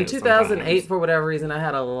be trying. In 2008, sometimes. For whatever reason, I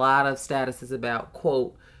had a lot of statuses about,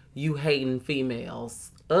 quote, you hating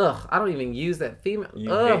females. Ugh, I don't even use that female. You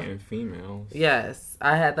hating females. Yes,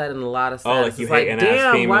 I had that in a lot of statuses. Oh, like you hating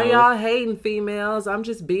ass females. Why y'all hating females? I'm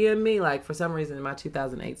just being me. Like, for some reason, in my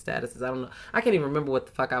 2008 statuses, I don't know. I can't even remember what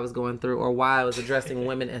the fuck I was going through or why I was addressing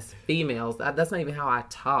women as females. That's not even how I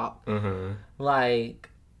talk. Like,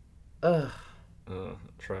 ugh.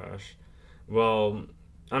 Trash. Well,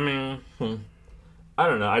 I mean, I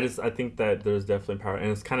don't know. I think that there's definitely power,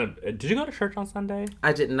 and it's kind of. Did you go to church on Sunday?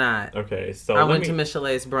 I did not. Okay, so I went to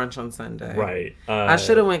Michelet's brunch on Sunday. Right. I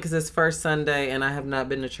should have went because it's first Sunday, and I have not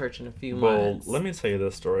been to church in a few months. Well, let me tell you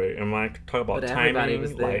this story. And when I talk about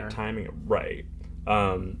timing, like timing, right.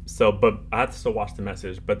 But I had to still watch the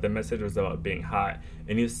message. But the message was about being hot,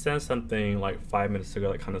 and you said something like 5 minutes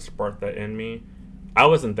ago that kind of sparked that in me. I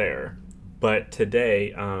wasn't there, but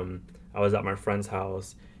today I was at my friend's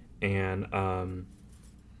house, and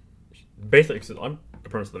basically, so I'm the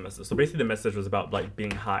premise of the message. So basically, the message was about like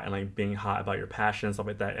being hot and like being hot about your passion and stuff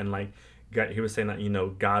like that. And like, he was saying that, you know,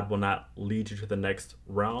 God will not lead you to the next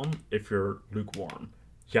realm if you're lukewarm.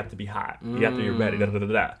 You have to be hot. You have to be ready. Da, da, da,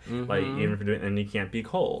 da. Like, even if you're doing, and you can't be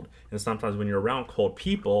cold. And sometimes when you're around cold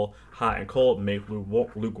people, hot and cold make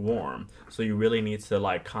lukewarm. So you really need to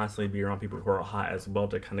like constantly be around people who are hot as well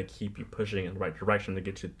to kind of keep you pushing in the right direction to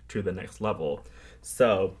get you to the next level.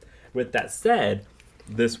 So with that said,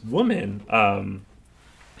 this woman,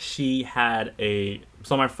 she had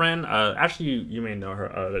so my friend, actually you may know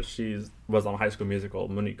her, she was on High School Musical,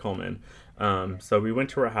 Monique Coleman. So we went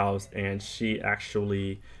to her house, and she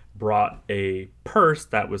actually brought a purse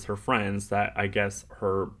that was her friend's, that I guess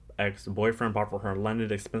her ex-boyfriend bought for her,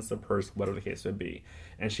 lended expensive purse, whatever the case would be.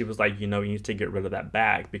 And she was like, you know, you need to get rid of that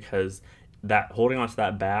bag, because that holding onto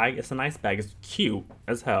that bag, it's a nice bag, it's cute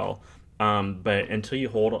as hell. But until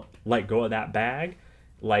you let go of that bag,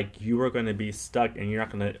 like, you are going to be stuck, and you're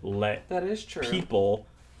not going to let that is true. People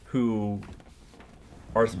who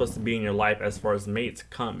are supposed to be in your life as far as mates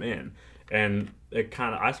come in. And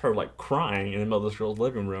I started like crying in the middle of this girl's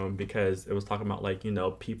living room, because it was talking about like, you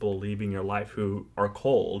know, people leaving your life who are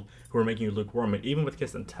cold, who are making you lukewarm. And even with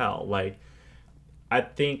Kiss and Tell, like, I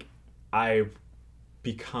think it's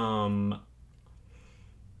become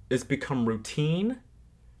routine,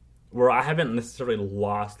 where I haven't necessarily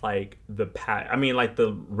lost like I mean, like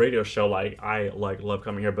the radio show, like I like love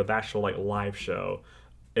coming here, but the actual like live show,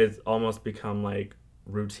 it's almost become like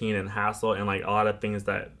routine and hassle, and like a lot of things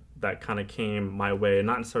that kind of came my way,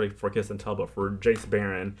 not necessarily for Kiss and Tell, but for Jace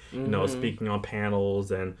Barron, you know, speaking on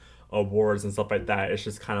panels and awards and stuff like that. It's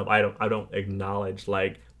just kind of, I don't acknowledge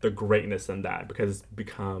like the greatness in that, because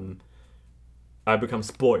I've become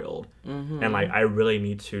spoiled, and like I really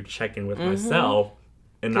need to check in with myself.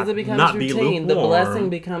 And not, it becomes not routine. Be the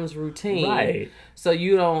blessing becomes routine. Right. So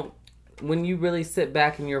you don't, when you really sit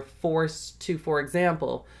back and you're forced to, for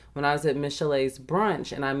example, when I was at Michelet's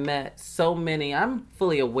brunch and I met so many, I'm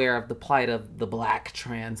fully aware of the plight of the black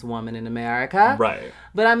trans woman in America. Right.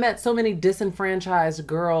 But I met so many disenfranchised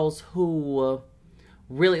girls who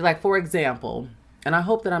really, like, for example, and I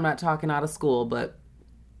hope that I'm not talking out of school, but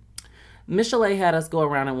Michelet had us go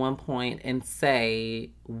around at one point and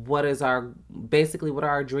say, what are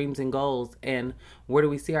our dreams and goals, and where do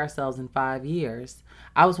we see ourselves in 5 years?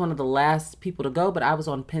 I was one of the last people to go, but I was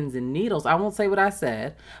on pins and needles. I won't say what I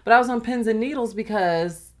said, but I was on pins and needles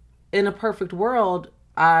because in a perfect world,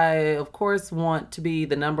 I, of course, want to be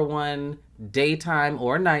the number one daytime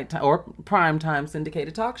or nighttime or primetime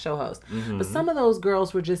syndicated talk show host. But some of those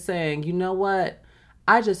girls were just saying, you know what?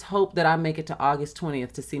 I just hope that I make it to August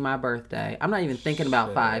 20th to see my birthday. I'm not even thinking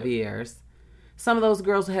about 5 years. Some of those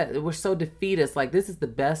girls were so defeatist, like, this is the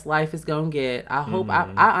best life is going to get. I hope, I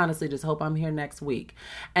honestly just hope I'm here next week.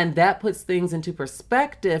 And that puts things into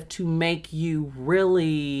perspective to make you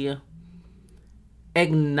really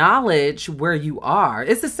acknowledge where you are.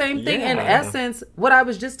 It's the same thing in essence, what I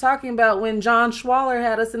was just talking about when John Schwaller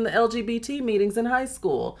had us in the LGBT meetings in high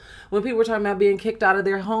school. When people were talking about being kicked out of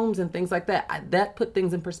their homes and things like that, that put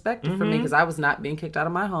things in perspective for me, because I was not being kicked out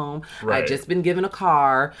of my home. Right. I had just been given a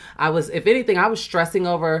car. If anything, I was stressing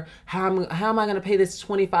over how am I going to pay this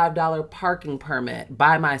 $25 parking permit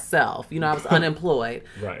by myself? You know, I was unemployed.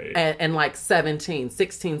 Right. And like 16,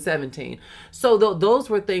 17. So those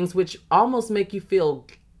were things which almost make you feel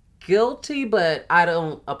guilty, but I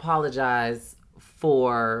don't apologize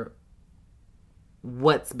for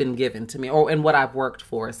what's been given to me and what I've worked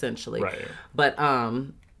for, essentially. Right.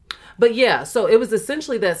 But yeah, so it was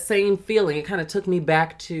essentially that same feeling. It kind of took me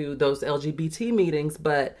back to those LGBT meetings,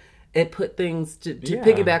 but it put things to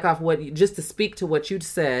piggyback off just to speak to what you'd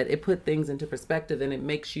said, it put things into perspective, and it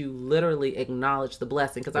makes you literally acknowledge the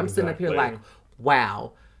blessing. Because I'm sitting up here like,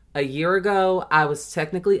 wow. A year ago, I was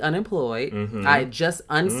technically unemployed. I had just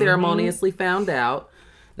unceremoniously found out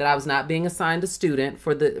that I was not being assigned a student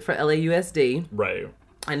for LAUSD. Right.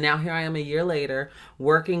 And now here I am a year later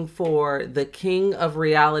working for the king of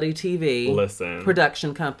reality TV,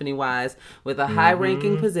 production company-wise, with a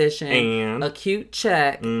high-ranking position, and a cute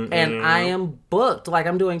check, and I am booked. Like,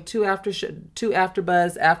 I'm doing two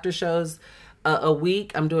AfterBuzz after shows a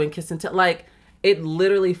week. I'm doing Kiss and Tell. Like, it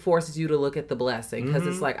literally forces you to look at the blessing, because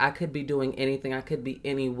it's like, I could be doing anything. I could be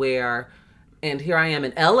anywhere. And here I am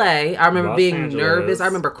in LA. I remember being nervous. I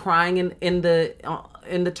remember crying in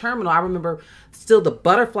the terminal. I remember still the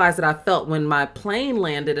butterflies that I felt when my plane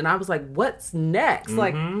landed. And I was like, what's next?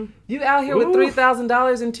 Like, you out here with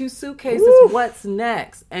 $3,000 in 2 suitcases. What's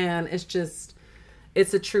next? And it's just,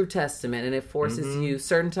 it's a true testament, and it forces you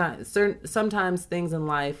sometimes things in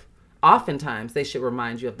life. Oftentimes, they should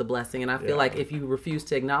remind you of the blessing, and I feel like if you refuse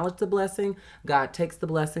to acknowledge the blessing, God takes the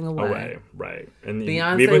blessing away. Right. And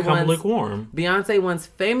we become lukewarm. Beyonce once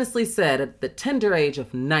famously said at the tender age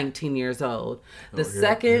of 19 years old,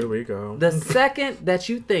 here we go. The second that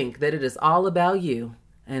you think that it is all about you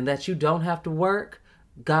and that you don't have to work,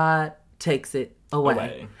 God takes it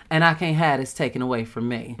away. And I can't have this taken away from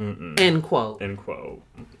me. End quote.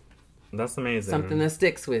 That's amazing. Something that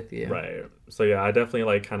sticks with you. Right. So yeah, I definitely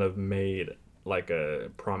like kind of made like a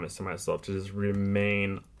promise to myself to just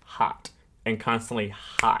remain hot and constantly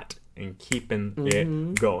hot and keeping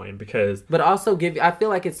it going because... But also I feel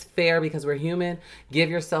like it's fair because we're human. Give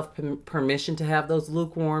yourself permission to have those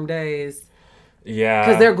lukewarm days. Yeah.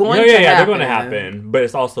 Because they're going to happen. They're going to happen. But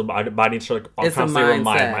it's also, I need to constantly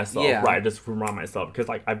remind myself. Yeah. Right. Just remind myself. Because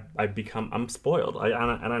like I'm spoiled.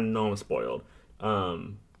 And I know I'm spoiled.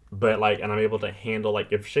 But like, and I'm able to handle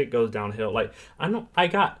like if shit goes downhill. Like I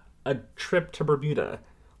got a trip to Bermuda,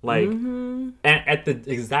 like, and at the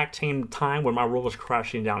exact same time when my world was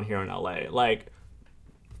crashing down here in LA. Like,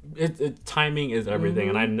 timing is everything,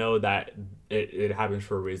 and I know that it happens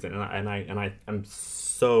for a reason. And I'm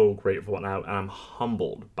so grateful, and I'm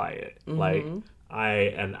humbled by it. Like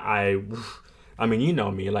I mean, you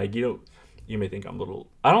know me. Like you may think I'm a little.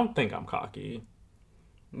 I don't think I'm cocky.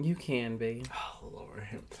 You can be. Oh, Lord.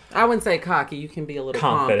 I wouldn't say cocky. You can be a little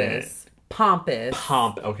confident. Pompous.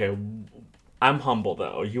 Okay. I'm humble,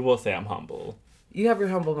 though. You will say I'm humble. You have your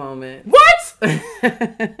humble moment. What?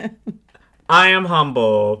 I am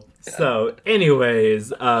humble. So,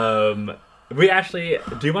 anyways, we actually...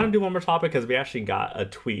 Do you want to do one more topic? Because we actually got a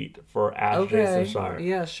tweet for Ash Jason Sharp.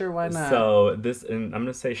 Yeah, sure. Why not? So, and I'm going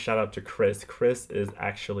to say shout out to Chris. Chris is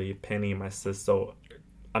actually Penny, my sister. So,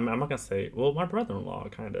 I'm not going to say... Well, my brother-in-law,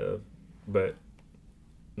 kind of. But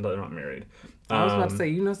they're not married. I was about to say,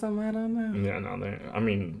 you know something I don't know? Yeah, no, I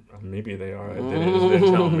mean, maybe they are. They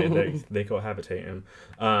didn't tell me they cohabitate him.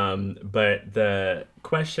 But the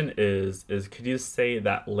question is could you say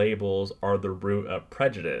that labels are the root of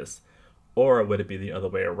prejudice, or would it be the other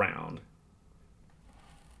way around?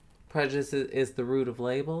 Prejudice is the root of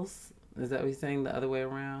labels? Is that what you're saying, the other way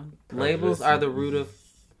around? Labels are the root of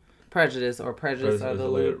prejudice, or prejudice are the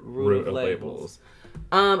root of labels.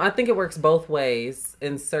 I think it works both ways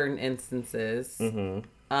in certain instances.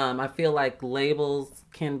 I feel like labels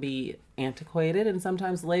can be antiquated, and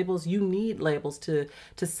sometimes you need labels to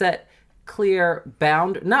set clear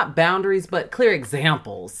not boundaries, but clear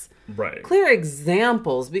examples. Right. Clear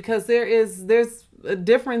examples, because there's a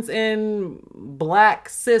difference in black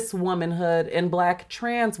cis womanhood and black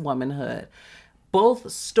trans womanhood. Both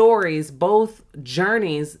stories, both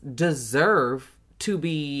journeys deserve to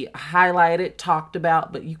be highlighted, talked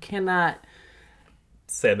about, but you cannot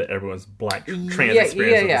say that everyone's black trans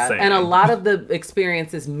experience is the same. And a lot of the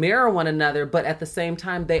experiences mirror one another, but at the same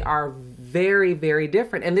time, they are very, very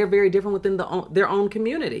different, and they're very different within their own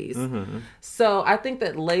communities. So I think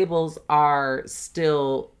that labels are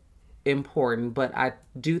still important, but I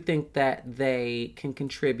do think that they can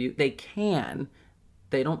contribute. They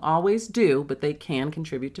don't always do, but they can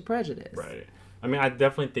contribute to prejudice. Right. I mean, I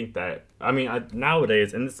definitely think that,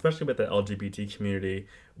 nowadays, and especially with the LGBT community,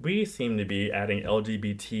 we seem to be adding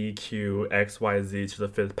LGBTQ, XYZ to the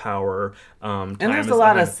fifth power. And there's a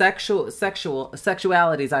lot of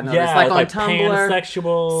sexualities, I know. Yeah, like on Tumblr.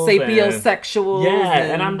 Pansexuals. Sapiosexuals.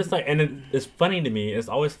 Yeah, and I'm just like, and it's funny to me, it's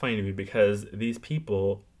always funny to me because these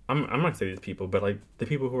people, I'm not going to say these people, but like the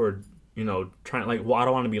people who are, trying, like, well, I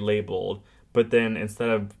don't want to be labeled, but then instead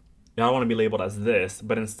of, I don't want to be labeled as this,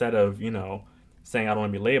 but instead of, saying I don't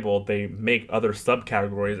want to be labeled, they make other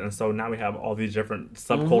subcategories, and so now we have all these different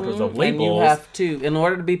subcultures of labels. And you have to, in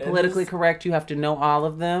order to be politically correct, you have to know all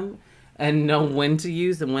of them and know when to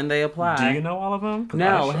use them, when they apply. Do you know all of them?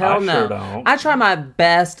 No, hell no. Sure don't. I try my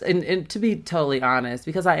best, and to be totally honest,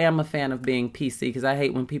 because I am a fan of being PC, because I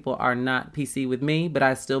hate when people are not PC with me, but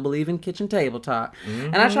I still believe in kitchen table talk.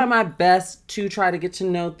 And I try my best to try to get to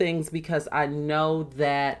know things, because I know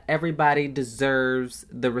that everybody deserves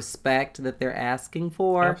the respect that they're asking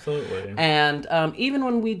for. Absolutely. And even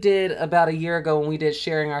when we did, about a year ago, when we did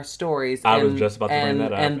sharing our stories. I was just about to bring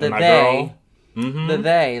that up. And the they... The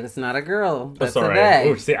they. That's not a girl. That's a they.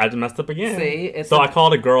 Ooh, see, I just messed up again. See, I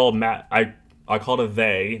called a girl Matt. I I called a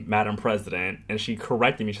they, Madam President, and she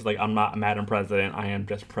corrected me. She's like, I'm not Madam President. I am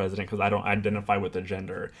just President because I don't identify with the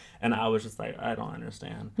gender. And I was just like, I don't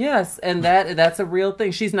understand. Yes, and that's a real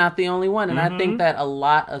thing. She's not the only one. And I think that a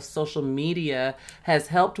lot of social media has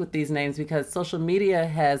helped with these names because social media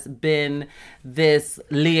has been this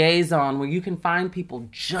liaison where you can find people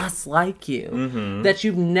just like you that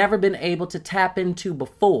you've never been able to tap into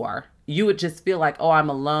before. You would just feel like, oh, I'm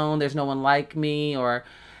alone. There's no one like me. Or,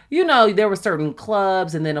 you know, there were certain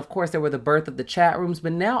clubs. And then, of course, there were the birth of the chat rooms.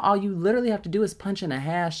 But now all you literally have to do is punch in a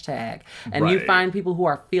hashtag. And you find people who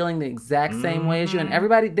are feeling the exact same way as you. And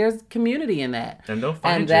everybody, there's community in that. And they'll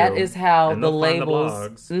find and that you. is how And the they'll find the labels...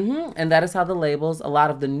 blogs. and that is how the labels, a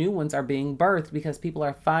lot of the new ones are being birthed because people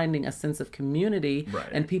are finding a sense of community. Right.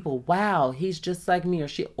 And people, wow, he's just like me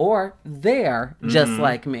or they're just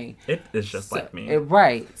like me. It is just like me.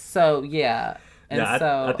 Right. So, yeah. And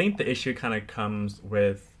yeah, I think the issue kind of comes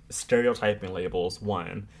with stereotyping labels,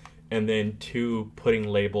 one, and then two, putting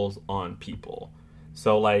labels on people.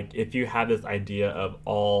 So, like, if you have this idea of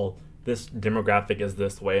all this demographic is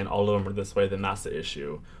this way and all of them are this way, then that's the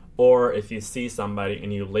issue. Or if you see somebody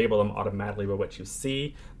and you label them automatically by what you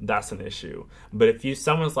see, that's an issue. But if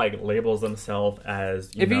someone's like labels themselves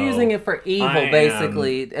as, if you're using it for evil,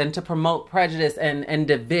 basically, and to promote prejudice and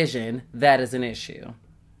division, that is an issue.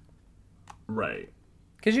 Right.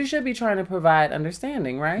 Because you should be trying to provide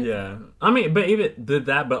understanding, right? Yeah. I mean, but even did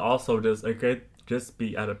that, but also just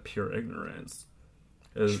be out of pure ignorance.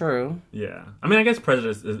 True. Yeah. I mean, I guess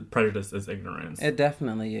prejudice is ignorance. It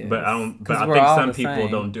definitely is. But I think some people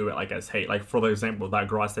don't do it like as hate. Like, for example, that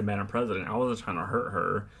girl I said, Madam President, I wasn't trying to hurt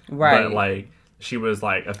her. Right. But, like, she was,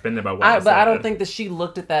 like, offended by what I said. But I don't think that she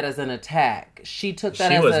looked at that as an attack. She took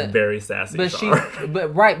that She was very sassy.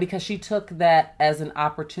 Right, because she took that as an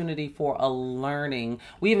opportunity for a learning.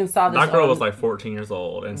 We even saw this. That girl was like 14 years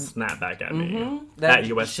old and snapped back at me at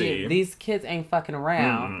USC. These kids ain't fucking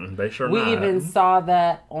around. They sure We not. even saw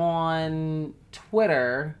that on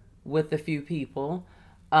Twitter with a few people.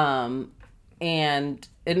 And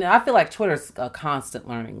I feel like Twitter's a constant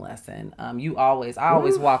learning lesson. I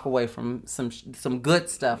always walk away from some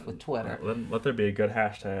good stuff with Twitter. Let there be a good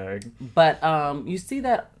hashtag. But you see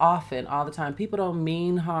that often, all the time. People don't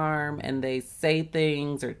mean harm, and they say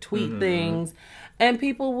things or tweet things, and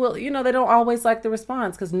people will, they don't always like the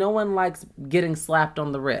response because no one likes getting slapped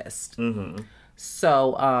on the wrist.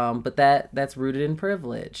 So, but that's rooted in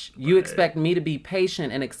privilege. You expect me to be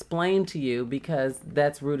patient and explain to you because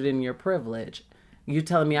that's rooted in your privilege. You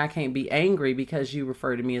telling me I can't be angry because you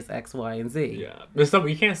refer to me as X, Y, and Z. Yeah, but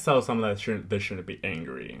you can't sell someone that shouldn't be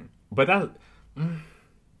angry. But that,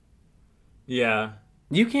 yeah.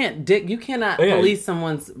 You cannot police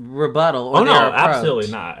someone's rebuttal or their approach. Absolutely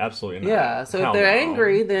not. Yeah, so if they're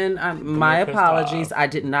angry, then my apologies. I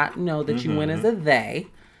did not know that you went as a they.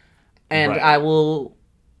 And I will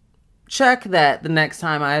check that the next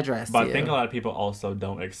time I address you. But I think a lot of people also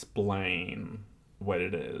don't explain what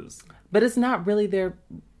it is. But it's not really their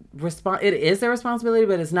it is their responsibility,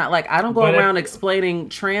 but it's not like I don't go around explaining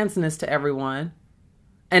transness to everyone.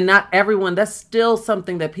 And not everyone, that's still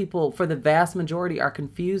something that people, for the vast majority, are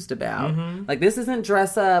confused about. Like, this isn't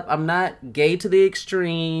dress up. I'm not gay to the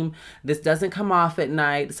extreme. This doesn't come off at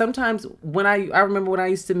night. Sometimes I remember when I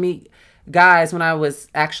used to meet guys when I was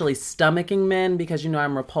actually stomaching men because,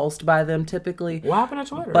 I'm repulsed by them typically. What happened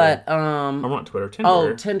to Twitter? But, I'm on Twitter. Tinder.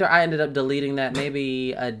 Oh, Tinder. I ended up deleting that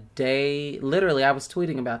maybe a day. Literally, I was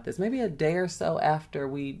tweeting about this. Maybe a day or so after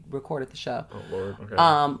we recorded the show. Oh, Lord.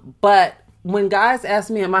 Okay. But when guys ask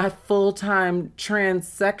me, am I full-time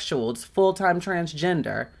transsexual? It's full-time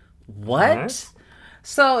transgender. What?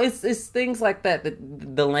 So it's things like that,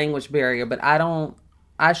 the language barrier, but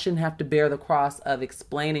I shouldn't have to bear the cross of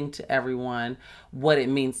explaining to everyone what it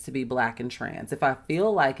means to be black and trans. If I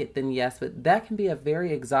feel like it, then yes, but that can be a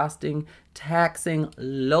very exhausting, taxing,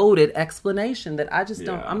 loaded explanation that I just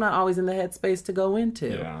don't, I'm not always in the headspace to go into.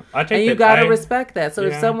 Yeah. And you got to respect that. So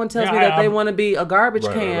if someone tells me that they want to be a garbage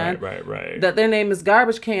can, that their name is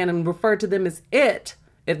garbage can and refer to them as it,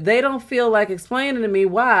 if they don't feel like explaining to me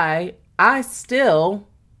why, I still...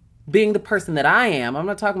 being the person that I am, I'm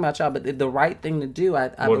not talking about y'all, but the right thing to do, I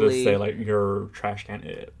believe. We'll just say, like, your trash can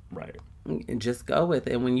it. Right. Just go with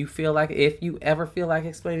it. And when you feel like, if you ever feel like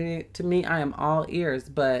explaining it to me, I am all ears.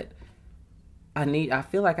 But I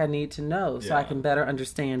feel like I need to know so I can better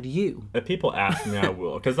understand you. If people ask me, I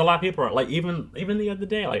will. Because a lot of people are, like, even the other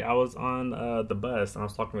day, like, I was on the bus and I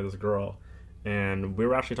was talking to this girl. And we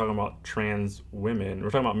were actually talking about trans women. We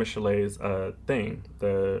were talking about Michelet's thing,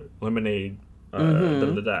 the lemonade.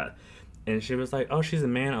 And she was like, "Oh, she's a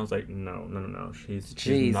man." I was like, "No.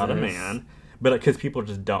 She's not a man." but because people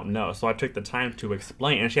just don't know. So I took the time to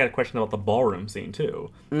explain. And she had a question about the ballroom scene,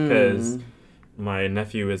 too. Because my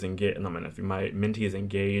nephew is engaged, not my nephew, my mentee is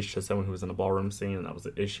engaged to someone who was in a ballroom scene, and that was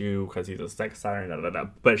an issue because he's a sex siren, da, da, da.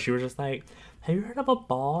 But she was just like, have you heard of a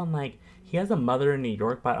ball? And, like, he has a mother in New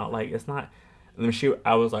York, but, like, it's not... And then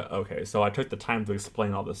I was like, okay. So I took the time to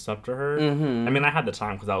explain all this stuff to her. I mean, I had the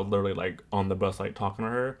time because I was literally, like, on the bus, like, talking to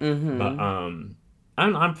her. But,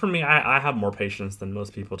 I'm for me, I have more patience than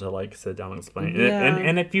most people to, like, sit down and explain. Yeah.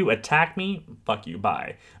 And if you attack me, fuck you,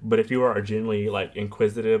 bye. But if you are genuinely, like,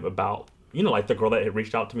 inquisitive about, you know, like the girl that had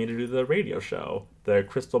reached out to me to do the radio show, the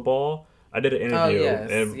Crystal Ball, I did an interview,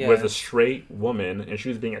 and it was a straight woman, and she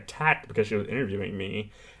was being attacked because she was interviewing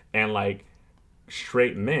me, and, like,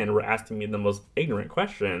 straight men were asking me the most ignorant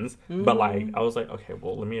questions, but, like, I was like, okay,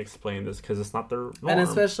 well, let me explain this, because it's not their norm. And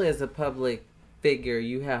especially as a public figure,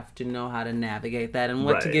 you have to know how to navigate that and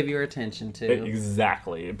what to give your attention to.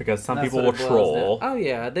 Exactly, because some people will troll. Oh,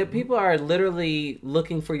 yeah. People are literally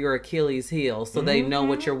looking for your Achilles heel, so they know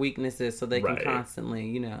what your weakness is, so they can constantly,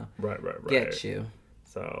 you know, get you.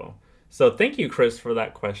 So thank you, Chris, for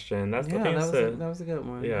that question. That's the thing. That was a good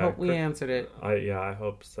one. Yeah, hope we answered it. I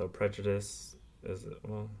hope so. Prejudice is it?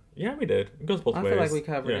 Well, yeah, we did. It goes both ways. I feel like we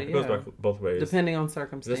covered it. It goes both ways, depending on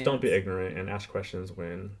circumstances. Just don't be ignorant and ask questions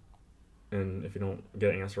when. And if you don't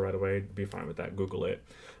get an answer right away, be fine with that. Google it.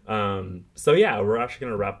 So yeah, we're actually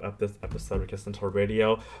going to wrap up this episode of Kiss and Tour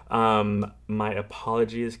Radio. My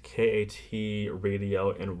apologies, KAT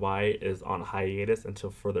Radio NY is on hiatus until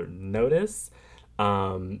further notice.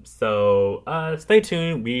 So stay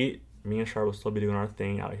tuned. Me and Char will still be doing our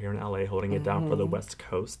thing out here in LA, holding it down for the West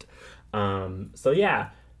Coast. So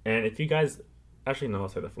yeah, and if you guys... Actually, no, I'll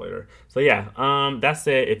say that for later. So yeah, that's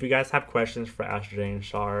it. If you guys have questions for Ash, Jay, and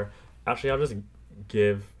Char... Actually, I'll just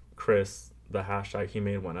give Chris the hashtag. He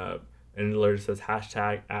made one up. And it literally says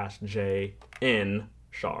hashtag AskJN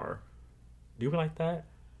Char. Do you like that?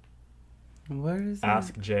 Where is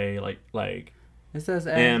Ask that? J, like it says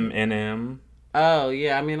M. Oh,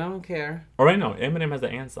 yeah. I mean, I don't care. Or wait, no. M&M has the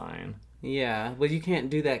and sign. Yeah. Well, you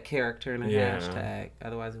can't do that character in a hashtag.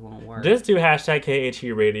 Otherwise, it won't work. Just do hashtag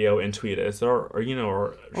KHE Radio and tweet us. Or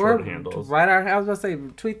short handles. I was going to say,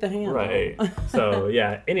 tweet the handle. Right. So,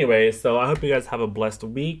 yeah. Anyway, so I hope you guys have a blessed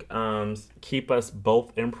week. Keep us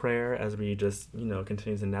both in prayer as we just,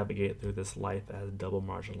 continue to navigate through this life as double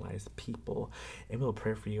marginalized people. And we'll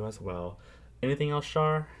pray for you as well. Anything else,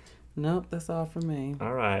 Char? Nope, that's all for me.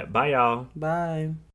 All right. Bye, y'all. Bye.